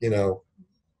been, you know,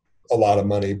 a lot of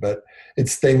money. But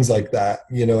it's things like that,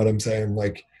 you know what I'm saying?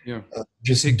 Like, yeah,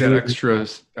 just take that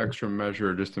extra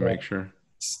measure just to make sure.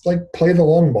 It's like, play the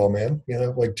long ball, man. You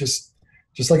know, like just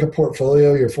like a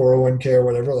portfolio, your 401k or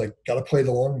whatever, like, got to play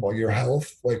the long ball. Your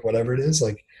health, like whatever it is,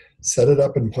 like, set it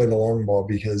up and play the long ball,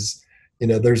 because, you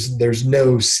know, there's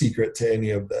no secret to any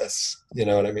of this. You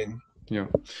know what I mean? Yeah.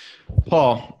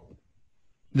 Paul,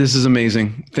 this is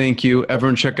amazing. Thank you.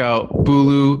 Everyone check out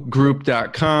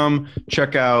BuluGroup.com.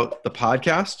 Check out the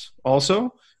podcast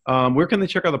also. Where can they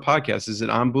check out the podcast? Is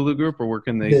it on BuluGroup, or where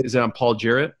can they, is it on Paul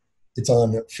Jarrett? It's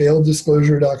on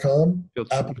faileddisclosure.com,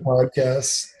 Apple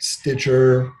Podcasts,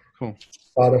 Stitcher, cool.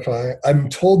 Spotify. I'm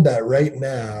told that right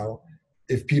now,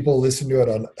 if people listen to it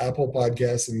on Apple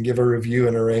Podcasts and give a review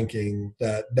and a ranking,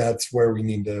 that's where we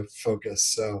need to focus.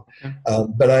 So,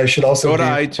 but I should also go to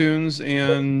iTunes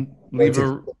and leave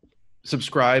a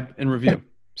subscribe and review.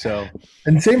 So,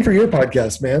 and same for your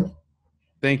podcast, man.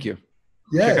 Thank you.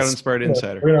 Yes. Check out Inspired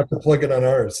Insider. We're gonna have to plug it on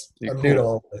ours. Yeah, I'm new to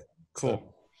all of it. Cool. So,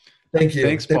 thank you.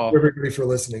 Thanks, Paul. Thank you, everybody, for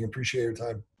listening. Appreciate your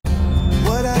time.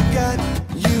 What I got,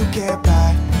 you can't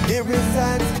buy. It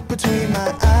resides between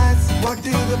my eyes. Walked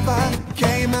through the fire,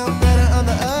 came out better on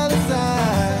the other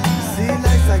side. See,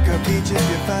 life's like a beach if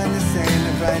you find the sand.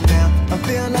 And right now, I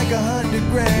feel like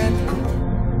 $100 grand.